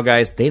right now,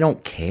 guys, they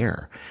don't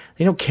care.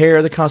 They don't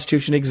care the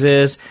Constitution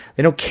exists.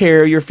 They don't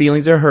care your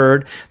feelings are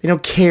hurt. They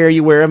don't care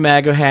you wear a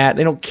MAGA hat.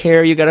 They don't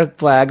care you got a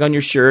flag on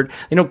your shirt.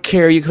 They don't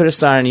care you put a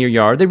sign in your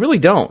yard. They really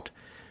don't.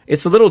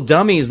 It's the little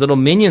dummies, little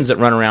minions that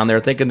run around there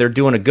thinking they're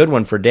doing a good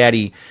one for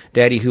daddy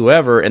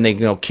whoever, and they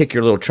kick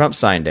your little Trump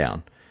sign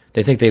down.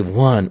 They think they've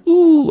won.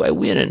 Ooh, I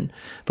win.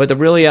 But the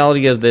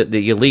reality is that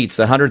the elites,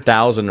 the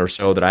 100,000 or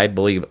so that I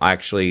believe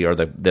actually are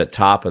the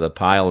top of the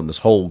pile in this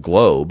whole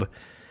globe,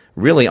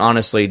 really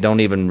honestly don't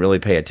even really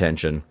pay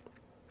attention.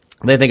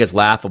 They think it's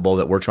laughable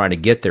that we're trying to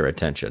get their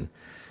attention.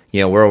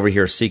 We're over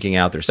here seeking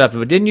out their stuff.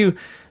 But didn't you,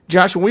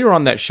 Josh, when we were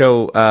on that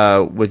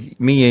show with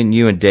me and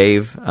you and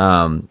Dave,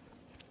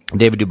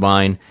 David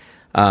Dubine,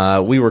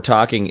 we were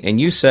talking,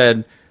 and you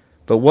said,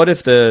 but what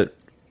if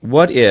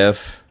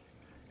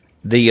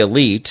the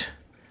elite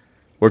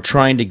were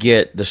trying to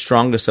get the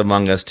strongest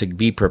among us to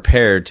be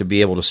prepared to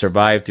be able to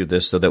survive through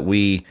this, so that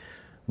we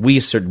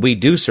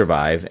do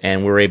survive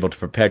and we're able to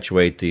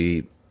perpetuate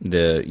the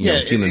human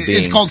beings.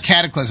 It's called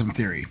cataclysm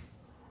theory.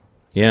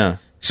 Yeah.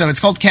 So it's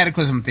called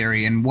cataclysm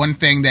theory, and one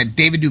thing that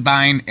David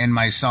Dubine and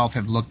myself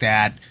have looked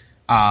at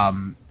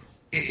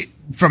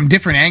from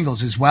different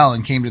angles as well,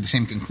 and came to the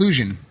same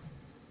conclusion,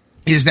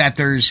 is that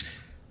there's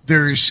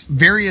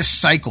various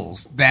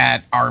cycles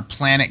that our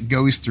planet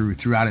goes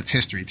throughout its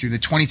history, through the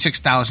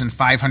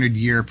 26,500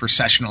 year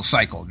precessional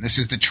cycle. And this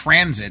is the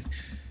transit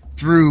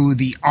through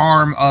the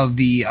arm of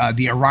the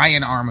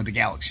Orion arm of the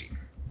galaxy.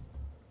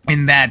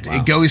 In that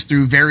It goes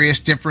through various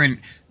different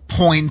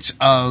points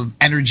of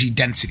energy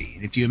density.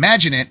 If you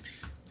imagine it,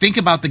 think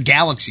about the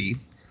galaxy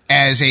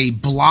as a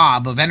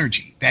blob of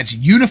energy that's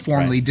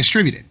uniformly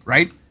distributed,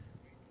 right?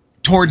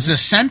 Towards the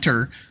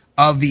center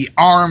of the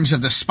arms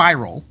of the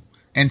spiral,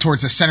 and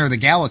towards the center of the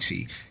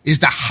galaxy, is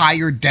the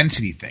higher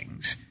density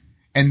things.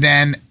 And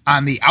then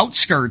on the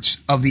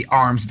outskirts of the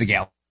arms of the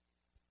galaxy,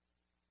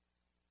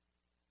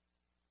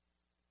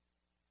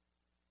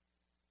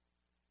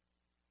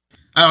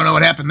 I don't know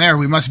what happened there.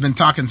 We must have been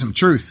talking some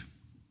truth.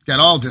 Got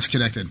all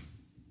disconnected.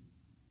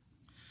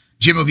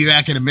 Jim will be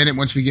back in a minute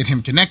once we get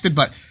him connected.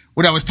 But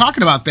what I was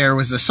talking about there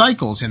was the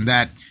cycles, and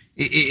that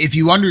if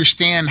you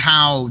understand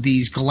how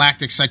these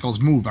galactic cycles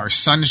move, our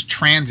sun's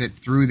transit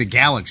through the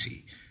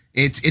galaxy,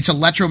 it's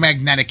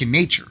electromagnetic in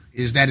nature,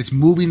 is that it's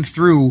moving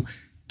through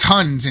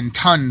tons and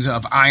tons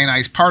of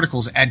ionized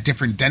particles at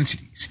different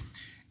densities.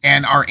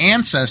 And our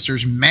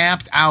ancestors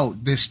mapped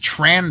out this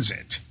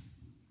transit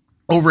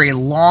over a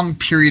long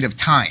period of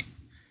time,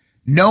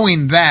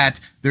 knowing that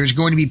there's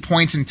going to be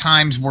points in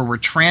times where we're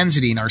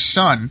transiting, our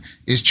sun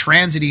is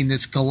transiting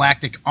this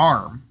galactic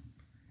arm,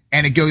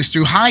 and it goes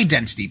through high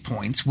density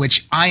points,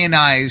 which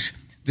ionize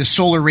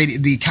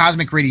the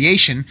cosmic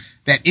radiation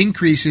that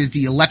increases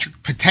the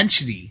electric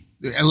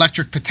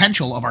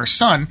potential of our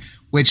sun,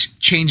 which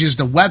changes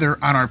the weather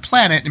on our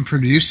planet and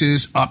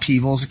produces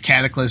upheavals,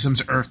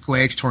 cataclysms,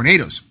 earthquakes,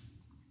 tornadoes.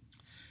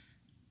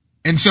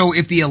 And so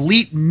if the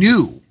elite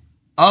knew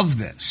of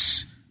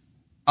this,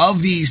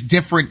 of these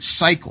different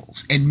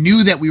cycles, and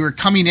knew that we were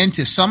coming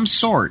into some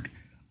sort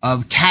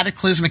of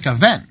cataclysmic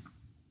event,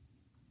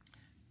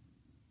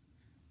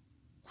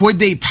 would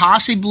they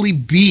possibly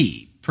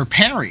be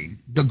preparing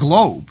the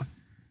globe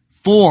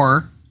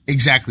for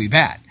exactly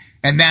that?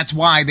 And that's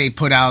why they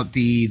put out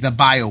the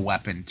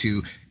bioweapon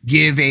to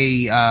give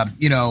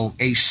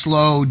a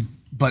slow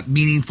but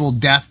meaningful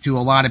death to a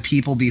lot of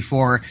people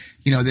before,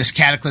 this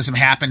cataclysm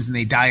happens and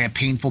they die a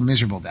painful,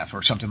 miserable death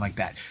or something like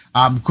that.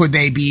 Could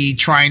they be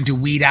trying to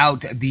weed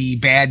out the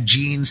bad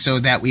genes so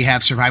that we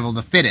have survival of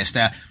the fittest?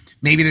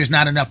 Maybe there's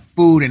not enough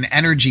food and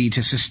energy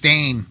to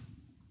sustain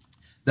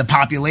the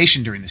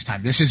population during this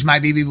time. This is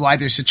maybe why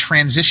there's a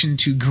transition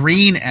to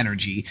green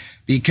energy,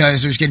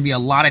 because there's going to be a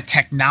lot of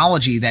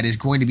technology that is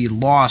going to be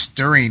lost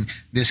during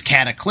this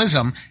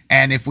cataclysm.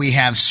 And if we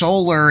have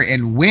solar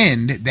and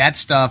wind, that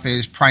stuff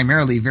is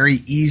primarily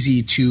very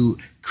easy to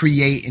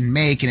create and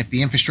make. And if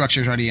the infrastructure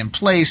is already in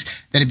place,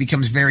 then it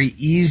becomes very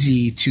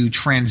easy to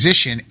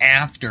transition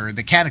after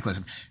the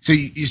cataclysm. So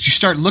you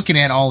start looking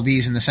at all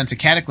these in the sense of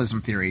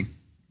cataclysm theory,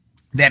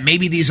 that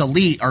maybe these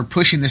elite are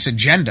pushing this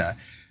agenda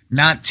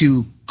not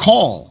to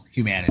call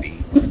humanity,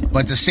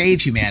 but to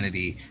save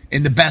humanity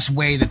in the best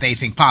way that they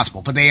think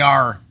possible. But they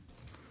are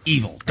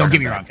evil. Don't get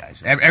me wrong,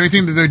 guys.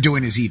 Everything that they're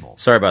doing is evil.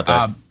 Sorry about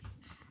that.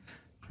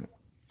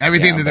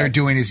 Everything that they're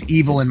doing is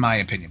evil, in my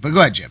opinion. But go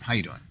ahead, Jim. How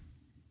you doing?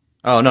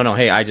 Oh, no.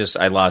 Hey, I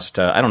lost,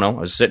 I don't know.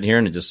 I was sitting here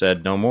and it just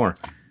said no more.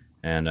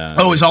 And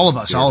it was all of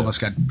us. All of us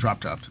got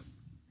dropped up.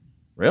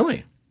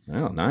 Really?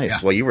 Oh, nice. Yeah.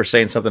 Well, you were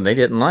saying something they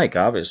didn't like,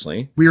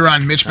 obviously. We were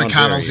on Mitch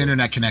McConnell's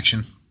internet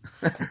connection.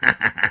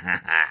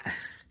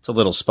 It's a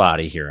little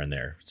spotty here and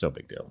there. It's no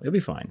big deal. It'll be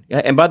fine.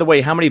 And by the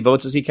way, how many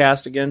votes has he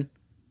cast again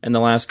in the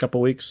last couple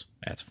of weeks?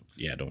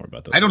 Don't worry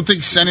about those. I don't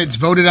think Senate's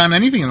voted on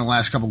anything in the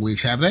last couple of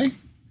weeks, have they?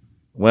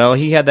 Well,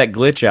 he had that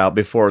glitch out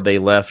before they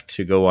left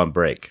to go on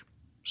break.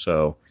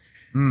 So,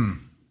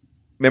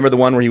 remember the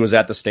one where he was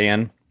at the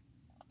stand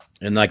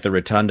in like the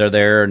rotunda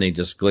there, and he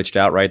just glitched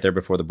out right there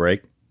before the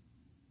break?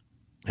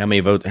 How many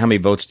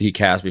votes did he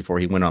cast before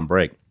he went on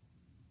break?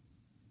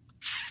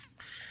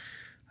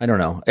 I don't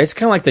know. It's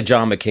kind of like the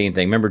John McCain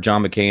thing. Remember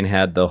John McCain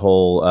had the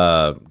whole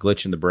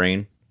glitch in the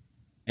brain,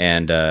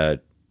 and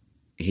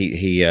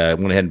he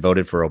went ahead and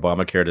voted for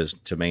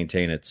Obamacare to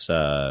maintain its.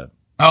 Oh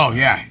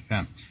yeah,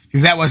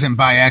 because that wasn't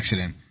by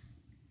accident.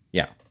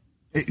 Yeah,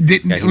 he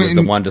was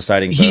the one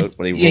deciding vote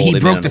when he rolled he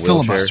in broke in the a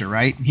wheelchair. filibuster,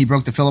 right? He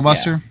broke the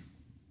filibuster.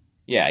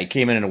 Yeah, he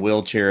came in a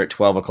wheelchair at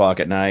 12 o'clock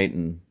at night,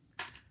 and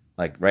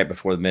like right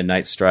before the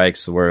midnight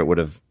strikes, where it would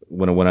have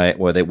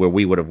where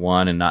we would have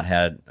won and not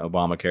had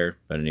Obamacare.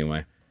 But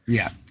anyway.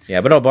 Yeah,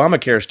 but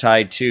Obamacare is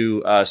tied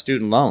to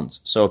student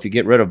loans. So if you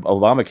get rid of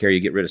Obamacare, you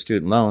get rid of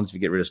student loans. If you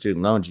get rid of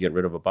student loans, you get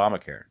rid of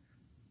Obamacare.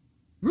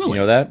 Really? You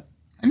know that?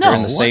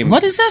 No.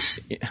 What is this?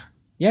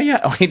 Yeah.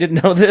 Oh, you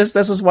didn't know this?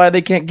 This is why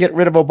they can't get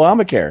rid of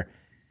Obamacare.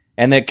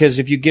 And that because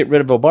if you get rid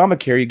of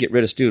Obamacare, you get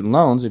rid of student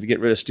loans. If you get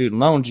rid of student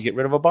loans, you get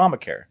rid of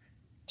Obamacare.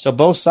 So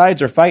both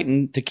sides are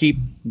fighting to keep,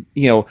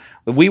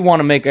 we want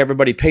to make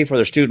everybody pay for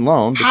their student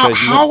loan. Because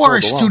how are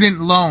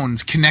student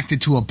loans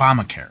connected to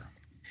Obamacare?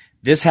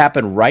 This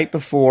happened right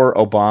before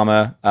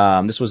Obama.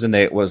 This was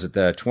was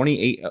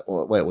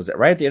it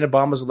right at the end of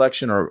Obama's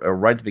election or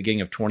right at the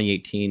beginning of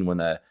 2018 when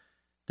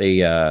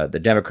the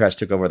Democrats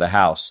took over the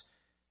House?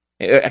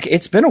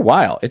 It's been a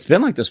while. It's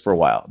been like this for a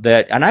while.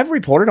 And I've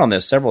reported on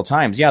this several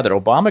times. Yeah, that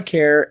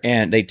Obamacare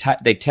and they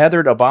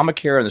tethered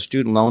Obamacare and the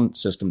student loan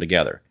system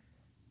together.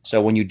 So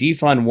when you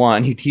defund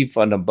one, you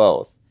defund them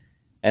both.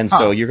 And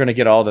so you're going to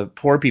get all the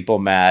poor people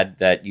mad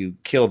that you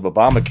killed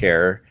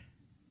Obamacare.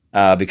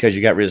 Because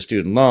you got rid of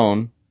student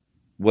loan,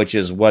 which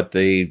is what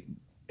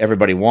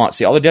everybody wants.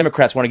 See, all the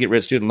Democrats want to get rid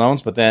of student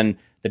loans, but then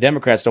the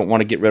Democrats don't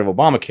want to get rid of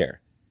Obamacare.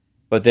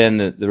 But then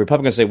the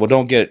Republicans say, well,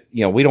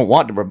 we don't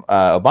want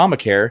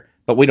Obamacare,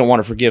 but we don't want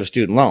to forgive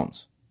student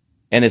loans.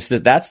 And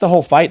that's the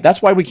whole fight.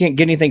 That's why we can't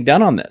get anything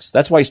done on this.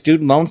 That's why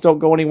student loans don't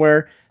go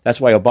anywhere. That's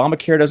why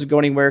Obamacare doesn't go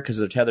anywhere, because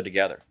they're tethered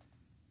together.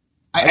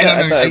 I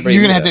don't know.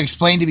 You're going to have to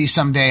explain to me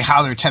someday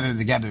how they're tethered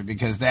together,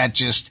 because that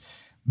just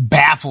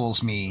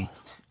baffles me.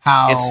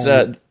 How it's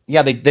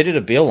they did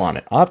a bill on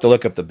it. I'll have to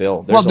look up the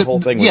bill. There's a whole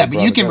thing. Yeah,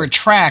 but you can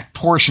retract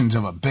portions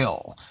of a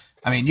bill.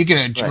 I mean, you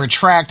can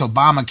retract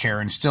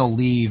Obamacare and still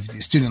leave the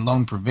student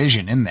loan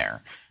provision in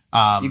there.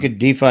 You could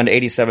defund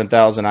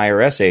 87,000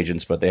 IRS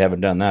agents, but they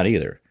haven't done that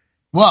either.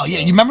 Well, yeah,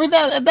 you remember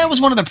that? That was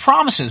one of the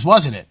promises,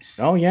 wasn't it?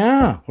 Oh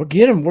yeah, we'll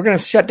get them. We're going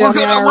to shut down the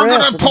IRS. We're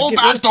going to pull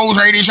back those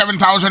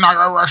 87,000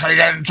 IRS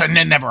agents, and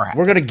it never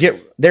happened.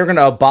 They're going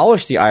to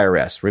abolish the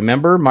IRS.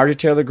 Remember, Marjorie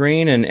Taylor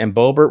Greene and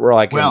Boebert were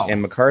like,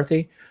 and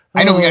McCarthy.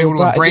 I know we got to go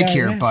to a break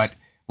here, but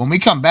when we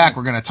come back,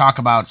 we're going to talk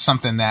about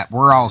something that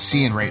we're all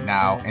seeing right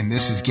now, and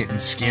this is getting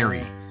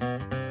scary.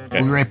 Okay.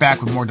 We'll be right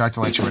back with more Dark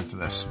to Light Show after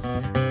this.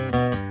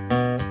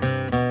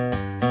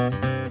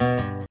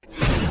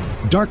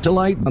 Dark to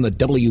Light on the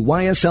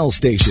WYSL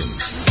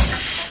stations.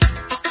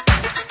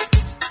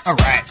 All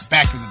right,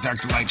 back to the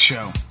Dark to Light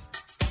show.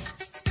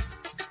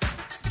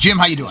 Jim,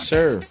 how you doing?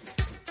 Sir.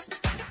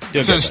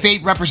 So,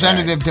 state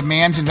representative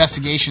demands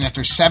investigation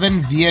after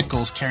 7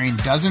 vehicles carrying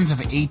dozens of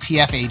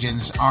ATF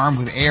agents armed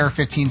with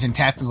AR-15s and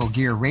tactical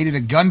gear raided a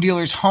gun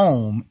dealer's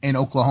home in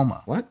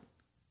Oklahoma. What?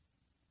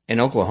 In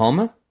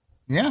Oklahoma?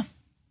 Yeah.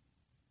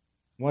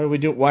 What do we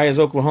do? Why is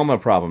Oklahoma a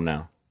problem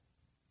now?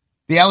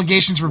 The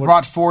allegations were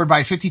brought forward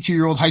by a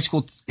 52-year-old high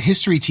school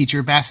history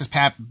teacher, Baptist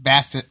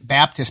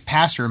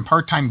pastor, and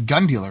part-time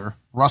gun dealer,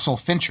 Russell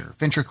Fincher.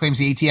 Fincher claims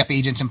the ATF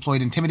agents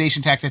employed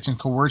intimidation tactics and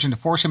coercion to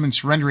force him into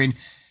surrendering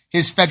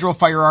his federal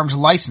firearms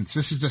license.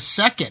 This is the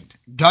second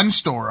gun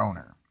store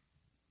owner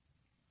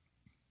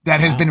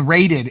that has been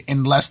raided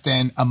in less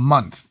than a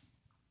month.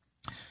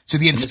 So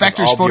the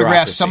inspectors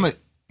photographed some of,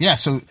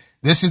 so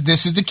this is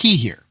the key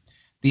here.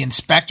 The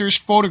inspectors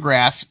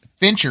photographed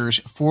Fincher's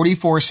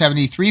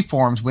 4473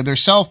 forms with their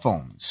cell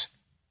phones,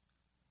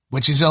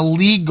 which is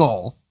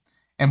illegal.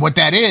 And what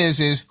that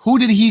is who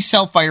did he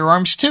sell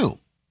firearms to?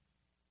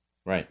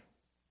 Right.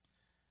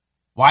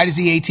 Why does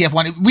the ATF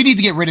want it? We need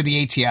to get rid of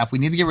the ATF. We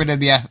need to get rid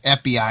of the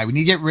FBI. We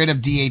need to get rid of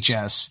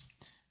DHS.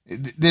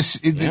 This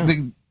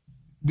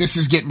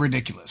is getting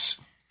ridiculous.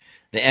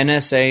 The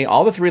NSA,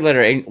 all the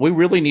 3-letter, we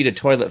really need a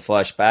toilet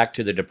flush back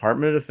to the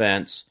Department of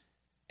Defense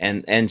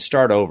and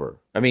start over.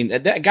 I mean,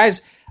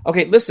 guys,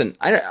 okay, listen,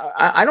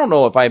 I don't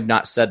know if I've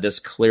not said this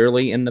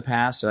clearly in the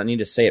past, so I need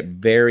to say it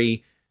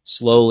very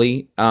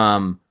slowly.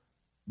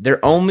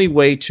 Their only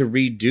way to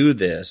redo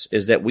this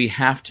is that we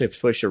have to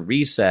push a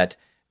reset,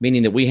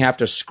 meaning that we have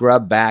to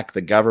scrub back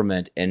the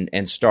government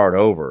and start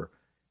over.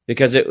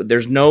 Because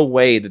there's no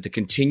way that the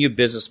continued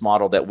business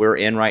model that we're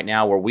in right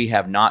now, where we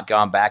have not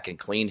gone back and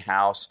cleaned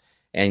house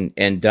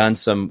and done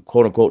some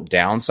quote-unquote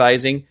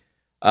downsizing,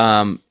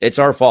 it's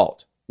our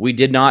fault. We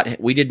did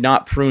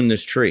not prune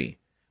this tree.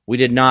 We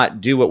did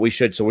not do what we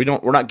should. So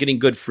we're not getting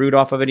good fruit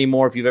off of it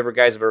anymore. If you've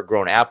guys have ever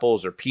grown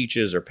apples or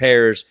peaches or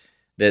pears,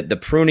 the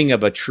pruning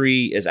of a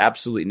tree is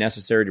absolutely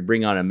necessary to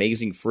bring on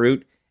amazing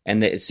fruit.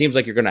 And it seems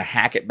like you're going to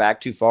hack it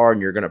back too far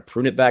and you're going to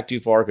prune it back too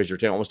far because you're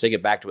going to almost take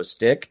it back to a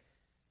stick.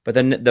 But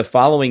then the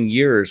following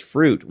year's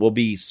fruit will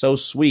be so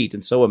sweet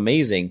and so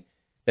amazing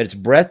that it's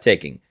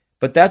breathtaking.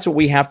 But that's what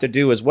we have to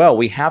do as well.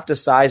 We have to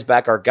size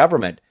back our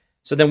government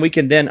so then we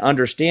can then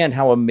understand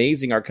how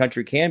amazing our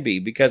country can be,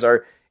 because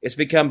it's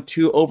become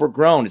too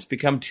overgrown. It's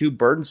become too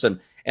burdensome.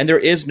 And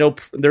there's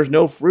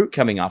no fruit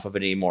coming off of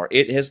it anymore.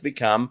 It has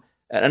become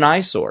an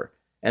eyesore.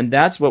 And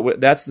that's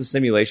the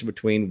simulation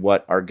between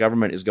what our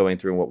government is going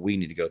through and what we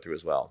need to go through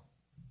as well.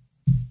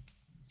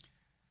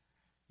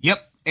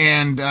 Yep.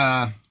 And,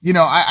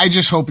 I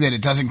just hope that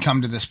it doesn't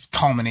come to this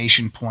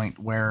culmination point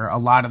where a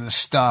lot of the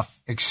stuff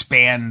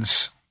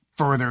expands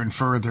further and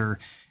further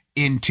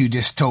into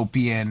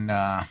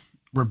dystopian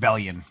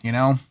rebellion,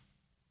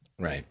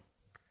 Right.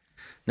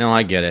 No,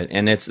 I get it.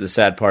 And it's the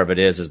sad part of it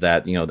is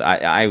that,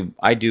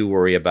 I do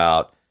worry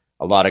about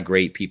a lot of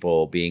great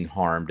people being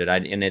harmed.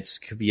 And it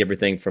could be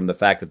everything from the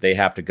fact that they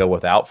have to go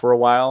without for a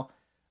while.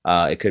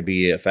 It could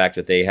be a fact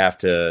that they have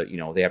to,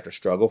 they have to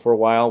struggle for a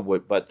while.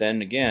 But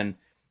then again,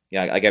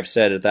 like I've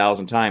said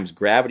 1,000 times,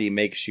 gravity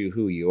makes you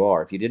who you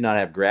are. If you did not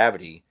have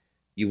gravity,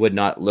 you would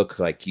not look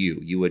like you.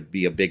 You would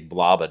be a big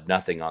blob of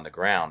nothing on the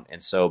ground.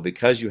 And so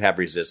because you have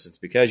resistance,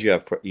 because you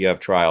have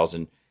trials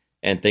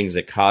and things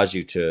that cause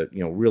you to,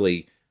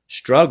 really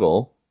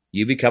struggle,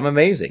 you become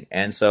amazing.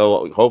 And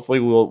so hopefully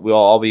we'll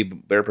all be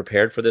better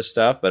prepared for this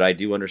stuff. But I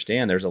do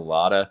understand there's a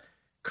lot of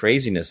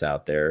craziness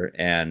out there,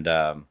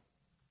 and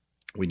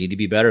we need to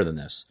be better than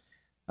this.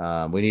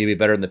 We need to be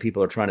better than the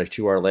people who are trying to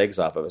chew our legs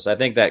off of us. I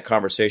think that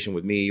conversation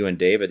with me, you, and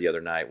David the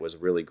other night was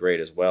really great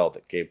as well.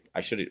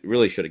 I should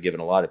have given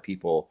a lot of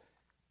people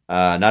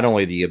not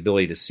only the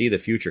ability to see the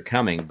future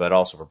coming, but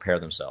also prepare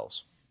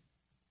themselves.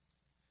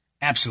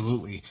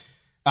 Absolutely.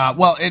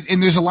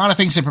 And there's a lot of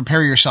things to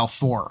prepare yourself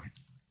for.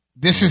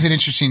 This is an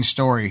interesting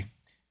story.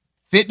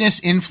 Fitness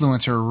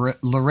influencer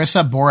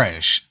Larissa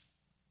Borges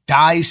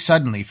dies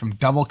suddenly from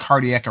double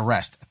cardiac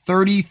arrest.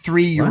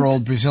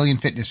 33-year-old Brazilian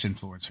fitness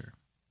influencer.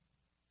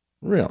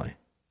 Really?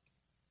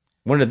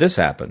 When did this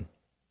happen?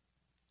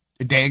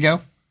 A day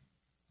ago.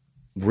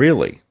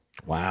 Really?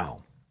 Wow.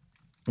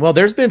 Well,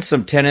 there's been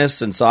some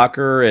tennis and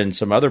soccer and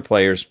some other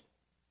players.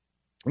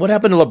 What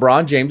happened to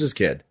LeBron James's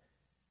kid?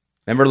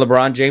 Remember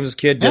LeBron James's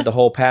kid did the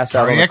whole pass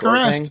out on the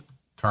court thing?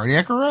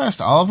 Cardiac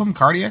arrest. All of them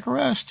cardiac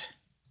arrest.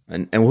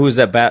 And who was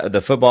that?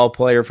 The football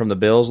player from the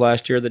Bills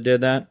last year that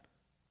did that?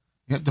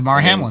 Yep, DeMar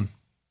Hamlin.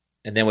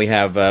 And then we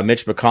have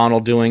Mitch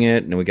McConnell doing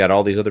it, and we got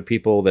all these other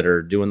people that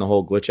are doing the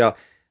whole glitch out.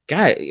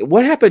 Guy,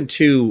 what happened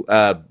to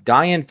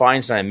Dianne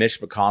Feinstein and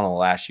Mitch McConnell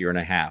last year and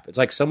a half? It's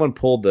like someone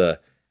pulled the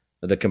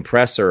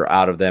compressor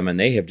out of them, and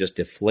they have just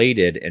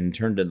deflated and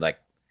turned into like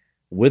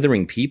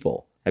withering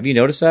people. Have you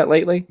noticed that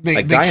lately? They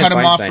like cut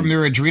them off from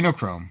their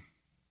adrenochrome.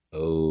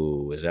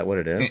 Oh, is that what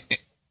it is?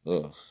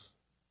 Ugh.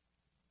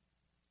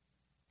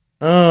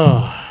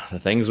 Oh, the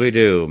things we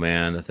do,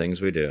 man. The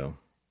things we do.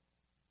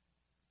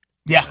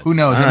 Yeah, who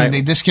knows? All I mean, right.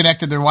 they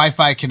disconnected their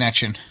Wi-Fi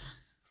connection.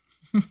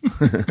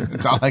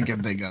 That's all I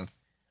can think of.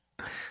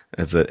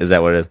 Is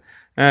that what it is?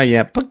 Oh,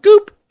 yeah.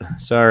 Pagoop.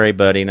 Sorry,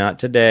 buddy. Not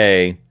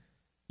today.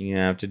 You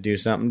have to do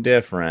something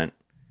different.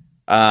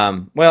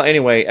 Well,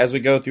 anyway, as we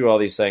go through all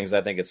these things,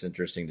 I think it's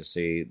interesting to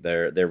see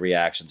their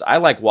reactions. I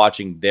like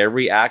watching their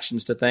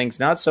reactions to things,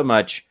 not so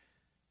much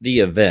the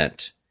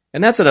event.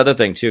 And that's another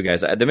thing too,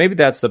 guys. Maybe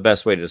that's the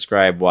best way to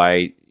describe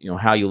why,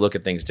 how you look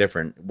at things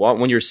different.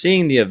 When you're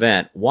seeing the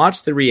event,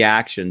 watch the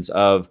reactions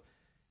of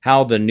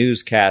how the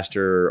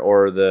newscaster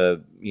or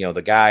the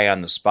guy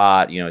on the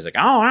spot, he's like,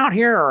 oh, out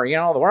here,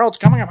 the world's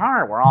coming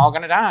apart. We're all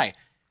going to die.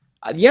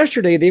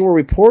 Yesterday, they were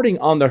reporting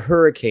on the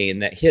hurricane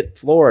that hit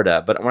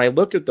Florida, but when I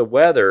looked at the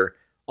weather,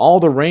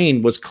 all the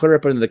rain was clear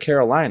up into the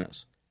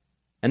Carolinas,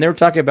 and they were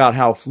talking about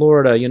how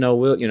Florida,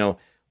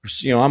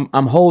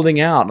 I'm holding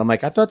out. And I'm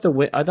like, I thought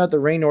the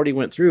rain already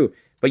went through,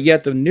 but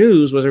yet the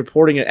news was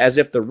reporting it as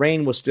if the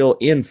rain was still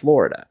in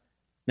Florida.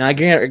 Now,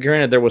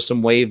 granted, there was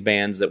some wave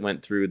bands that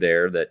went through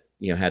there that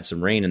had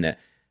some rain in that,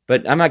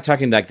 but I'm not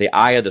talking like the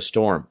eye of the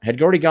storm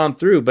had already gone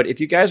through. But if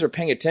you guys are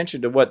paying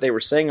attention to what they were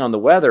saying on the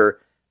weather,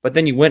 but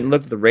then you went and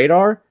looked at the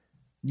radar,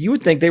 you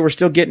would think they were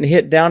still getting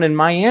hit down in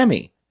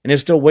Miami and they're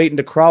still waiting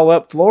to crawl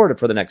up Florida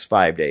for the next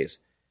 5 days.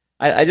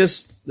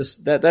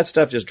 That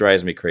stuff just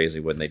drives me crazy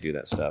when they do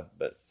that stuff.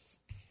 But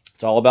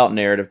it's all about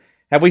narrative.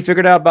 Have we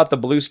figured out about the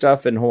blue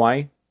stuff in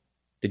Hawaii?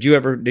 Did you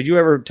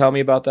ever tell me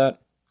about that?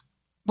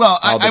 Well,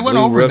 I went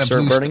over the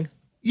blue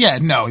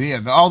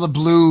burning. All the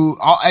blue,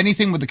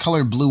 anything with the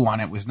color blue on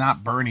it was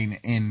not burning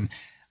in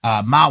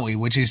Maui,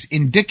 which is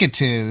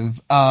indicative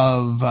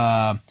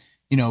of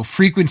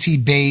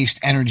frequency-based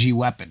energy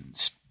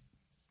weapons.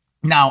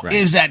 Now,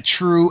 Is that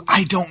true?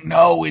 I don't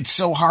know. It's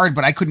so hard,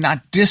 but I could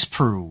not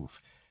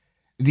disprove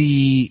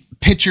the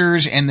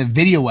pictures and the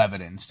video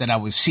evidence that I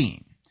was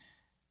seeing.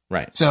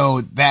 Right.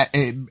 So that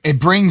it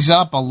brings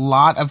up a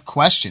lot of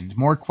questions,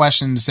 more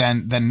questions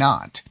than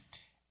not.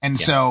 And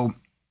so,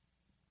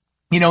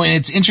 and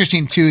it's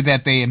interesting too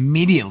that they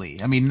immediately,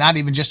 not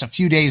even just a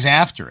few days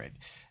after it,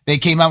 they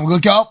came out and were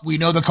like, oh, we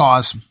know the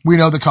cause. We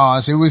know the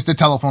cause. It was the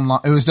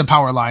it was the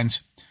power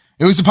lines.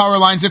 It was the power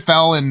lines that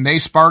fell and they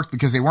sparked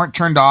because they weren't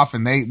turned off,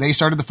 and they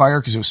started the fire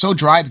because it was so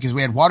dry because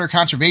we had water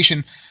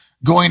conservation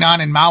going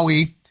on in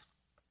Maui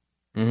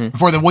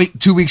for the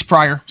 2 weeks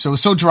prior. So it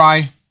was so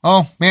dry.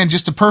 Oh man,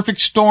 just a perfect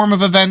storm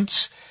of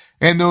events.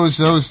 And those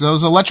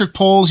electric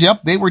poles,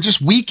 yep, they were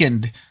just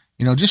weakened.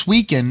 Just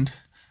weakened.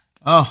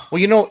 Oh.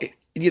 Well,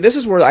 this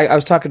is where I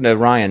was talking to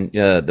Ryan,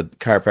 the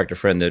chiropractor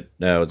friend that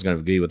was going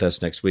to be with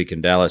us next week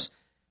in Dallas.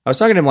 I was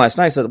talking to him last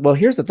night. I said, well,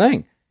 here's the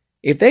thing.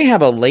 If they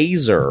have a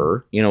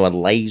laser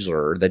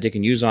that they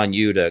can use on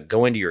you to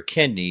go into your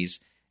kidneys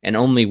and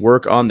only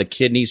work on the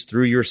kidneys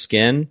through your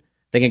skin,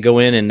 they can go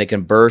in and they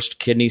can burst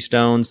kidney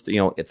stones,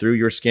 through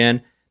your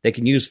skin. They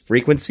can use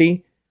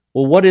frequency.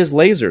 Well, what is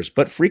lasers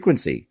but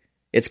frequency?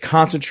 It's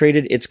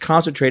concentrated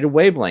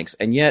wavelengths.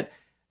 And yet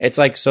it's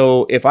like,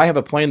 so if I have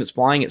a plane that's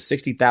flying at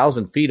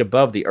 60,000 feet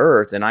above the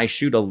earth and I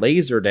shoot a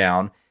laser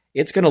down,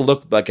 it's going to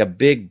look like a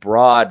big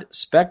broad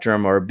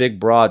spectrum or a big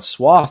broad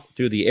swath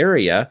through the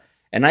area.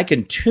 And I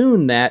can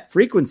tune that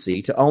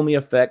frequency to only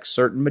affect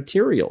certain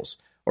materials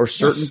or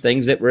certain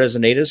things that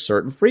resonate at a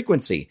certain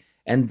frequency.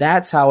 And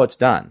that's how it's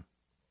done.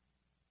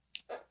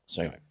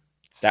 So anyway,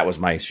 that was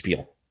my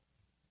spiel.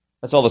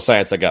 That's all the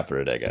science I got for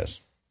today,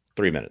 guys.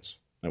 3 minutes.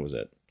 That was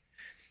it.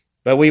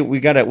 But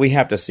we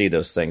have to see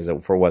those things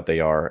for what they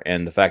are,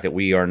 and the fact that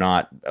we are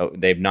not,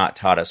 they've not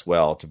taught us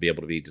well to be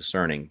able to be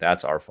discerning.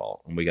 That's our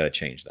fault, and we got to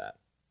change that.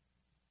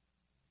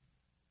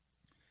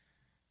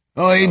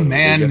 Oh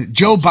man,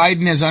 Joe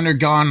Biden has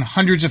undergone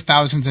hundreds of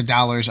thousands of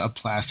dollars of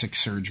plastic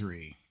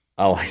surgery.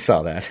 Oh, I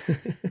saw that.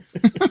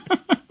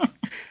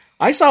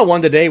 I saw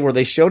one today where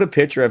they showed a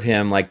picture of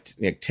him like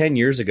 10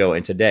 years ago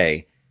and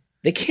today.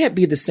 They can't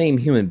be the same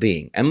human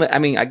being. And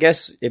I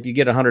guess if you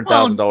get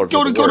 $100,000,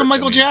 go to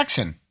Michael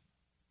Jackson.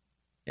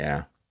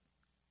 Yeah,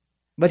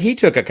 but he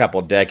took a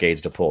couple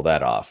decades to pull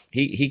that off.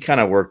 He kind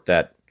of worked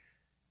that.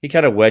 He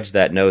kind of wedged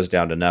that nose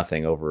down to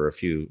nothing over a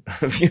few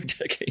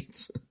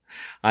decades.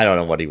 I don't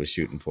know what he was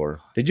shooting for.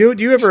 Do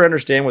you ever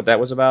understand what that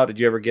was about? Did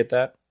you ever get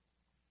that?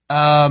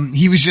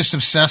 He was just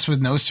obsessed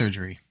with nose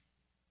surgery.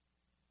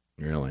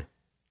 Really?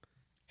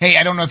 Hey,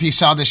 I don't know if you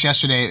saw this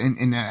yesterday,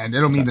 and I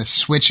don't mean to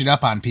switch it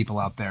up on people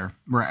out there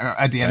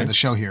at the end of the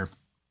show here.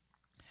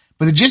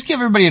 But to just give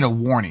everybody a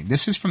warning,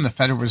 this is from the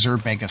Federal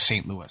Reserve Bank of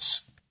St.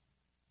 Louis.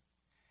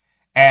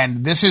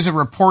 And this is a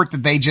report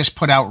that they just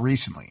put out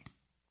recently.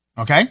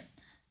 Okay?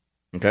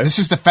 This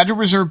is the Federal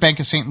Reserve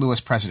Bank of St.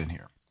 Louis president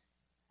here.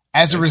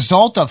 As a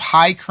result of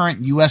high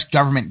current U.S.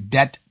 government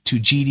debt to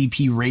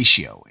GDP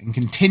ratio and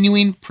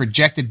continuing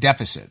projected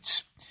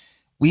deficits,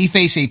 we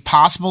face a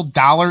possible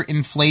dollar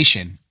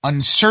inflation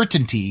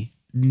uncertainty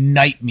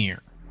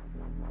nightmare.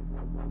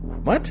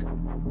 What?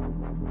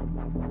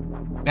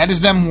 That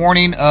is them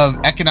warning of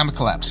economic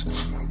collapse.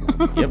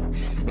 Yep.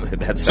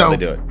 That's how they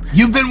do it.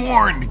 You've been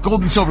warned.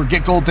 Gold and silver.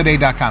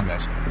 GetGoldToday.com,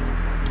 guys.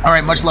 All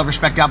right, much love,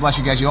 respect. God bless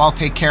you guys. You all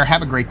take care.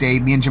 Have a great day.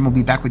 Me and Jim will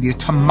be back with you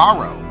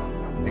tomorrow.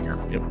 Take care.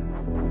 Yep.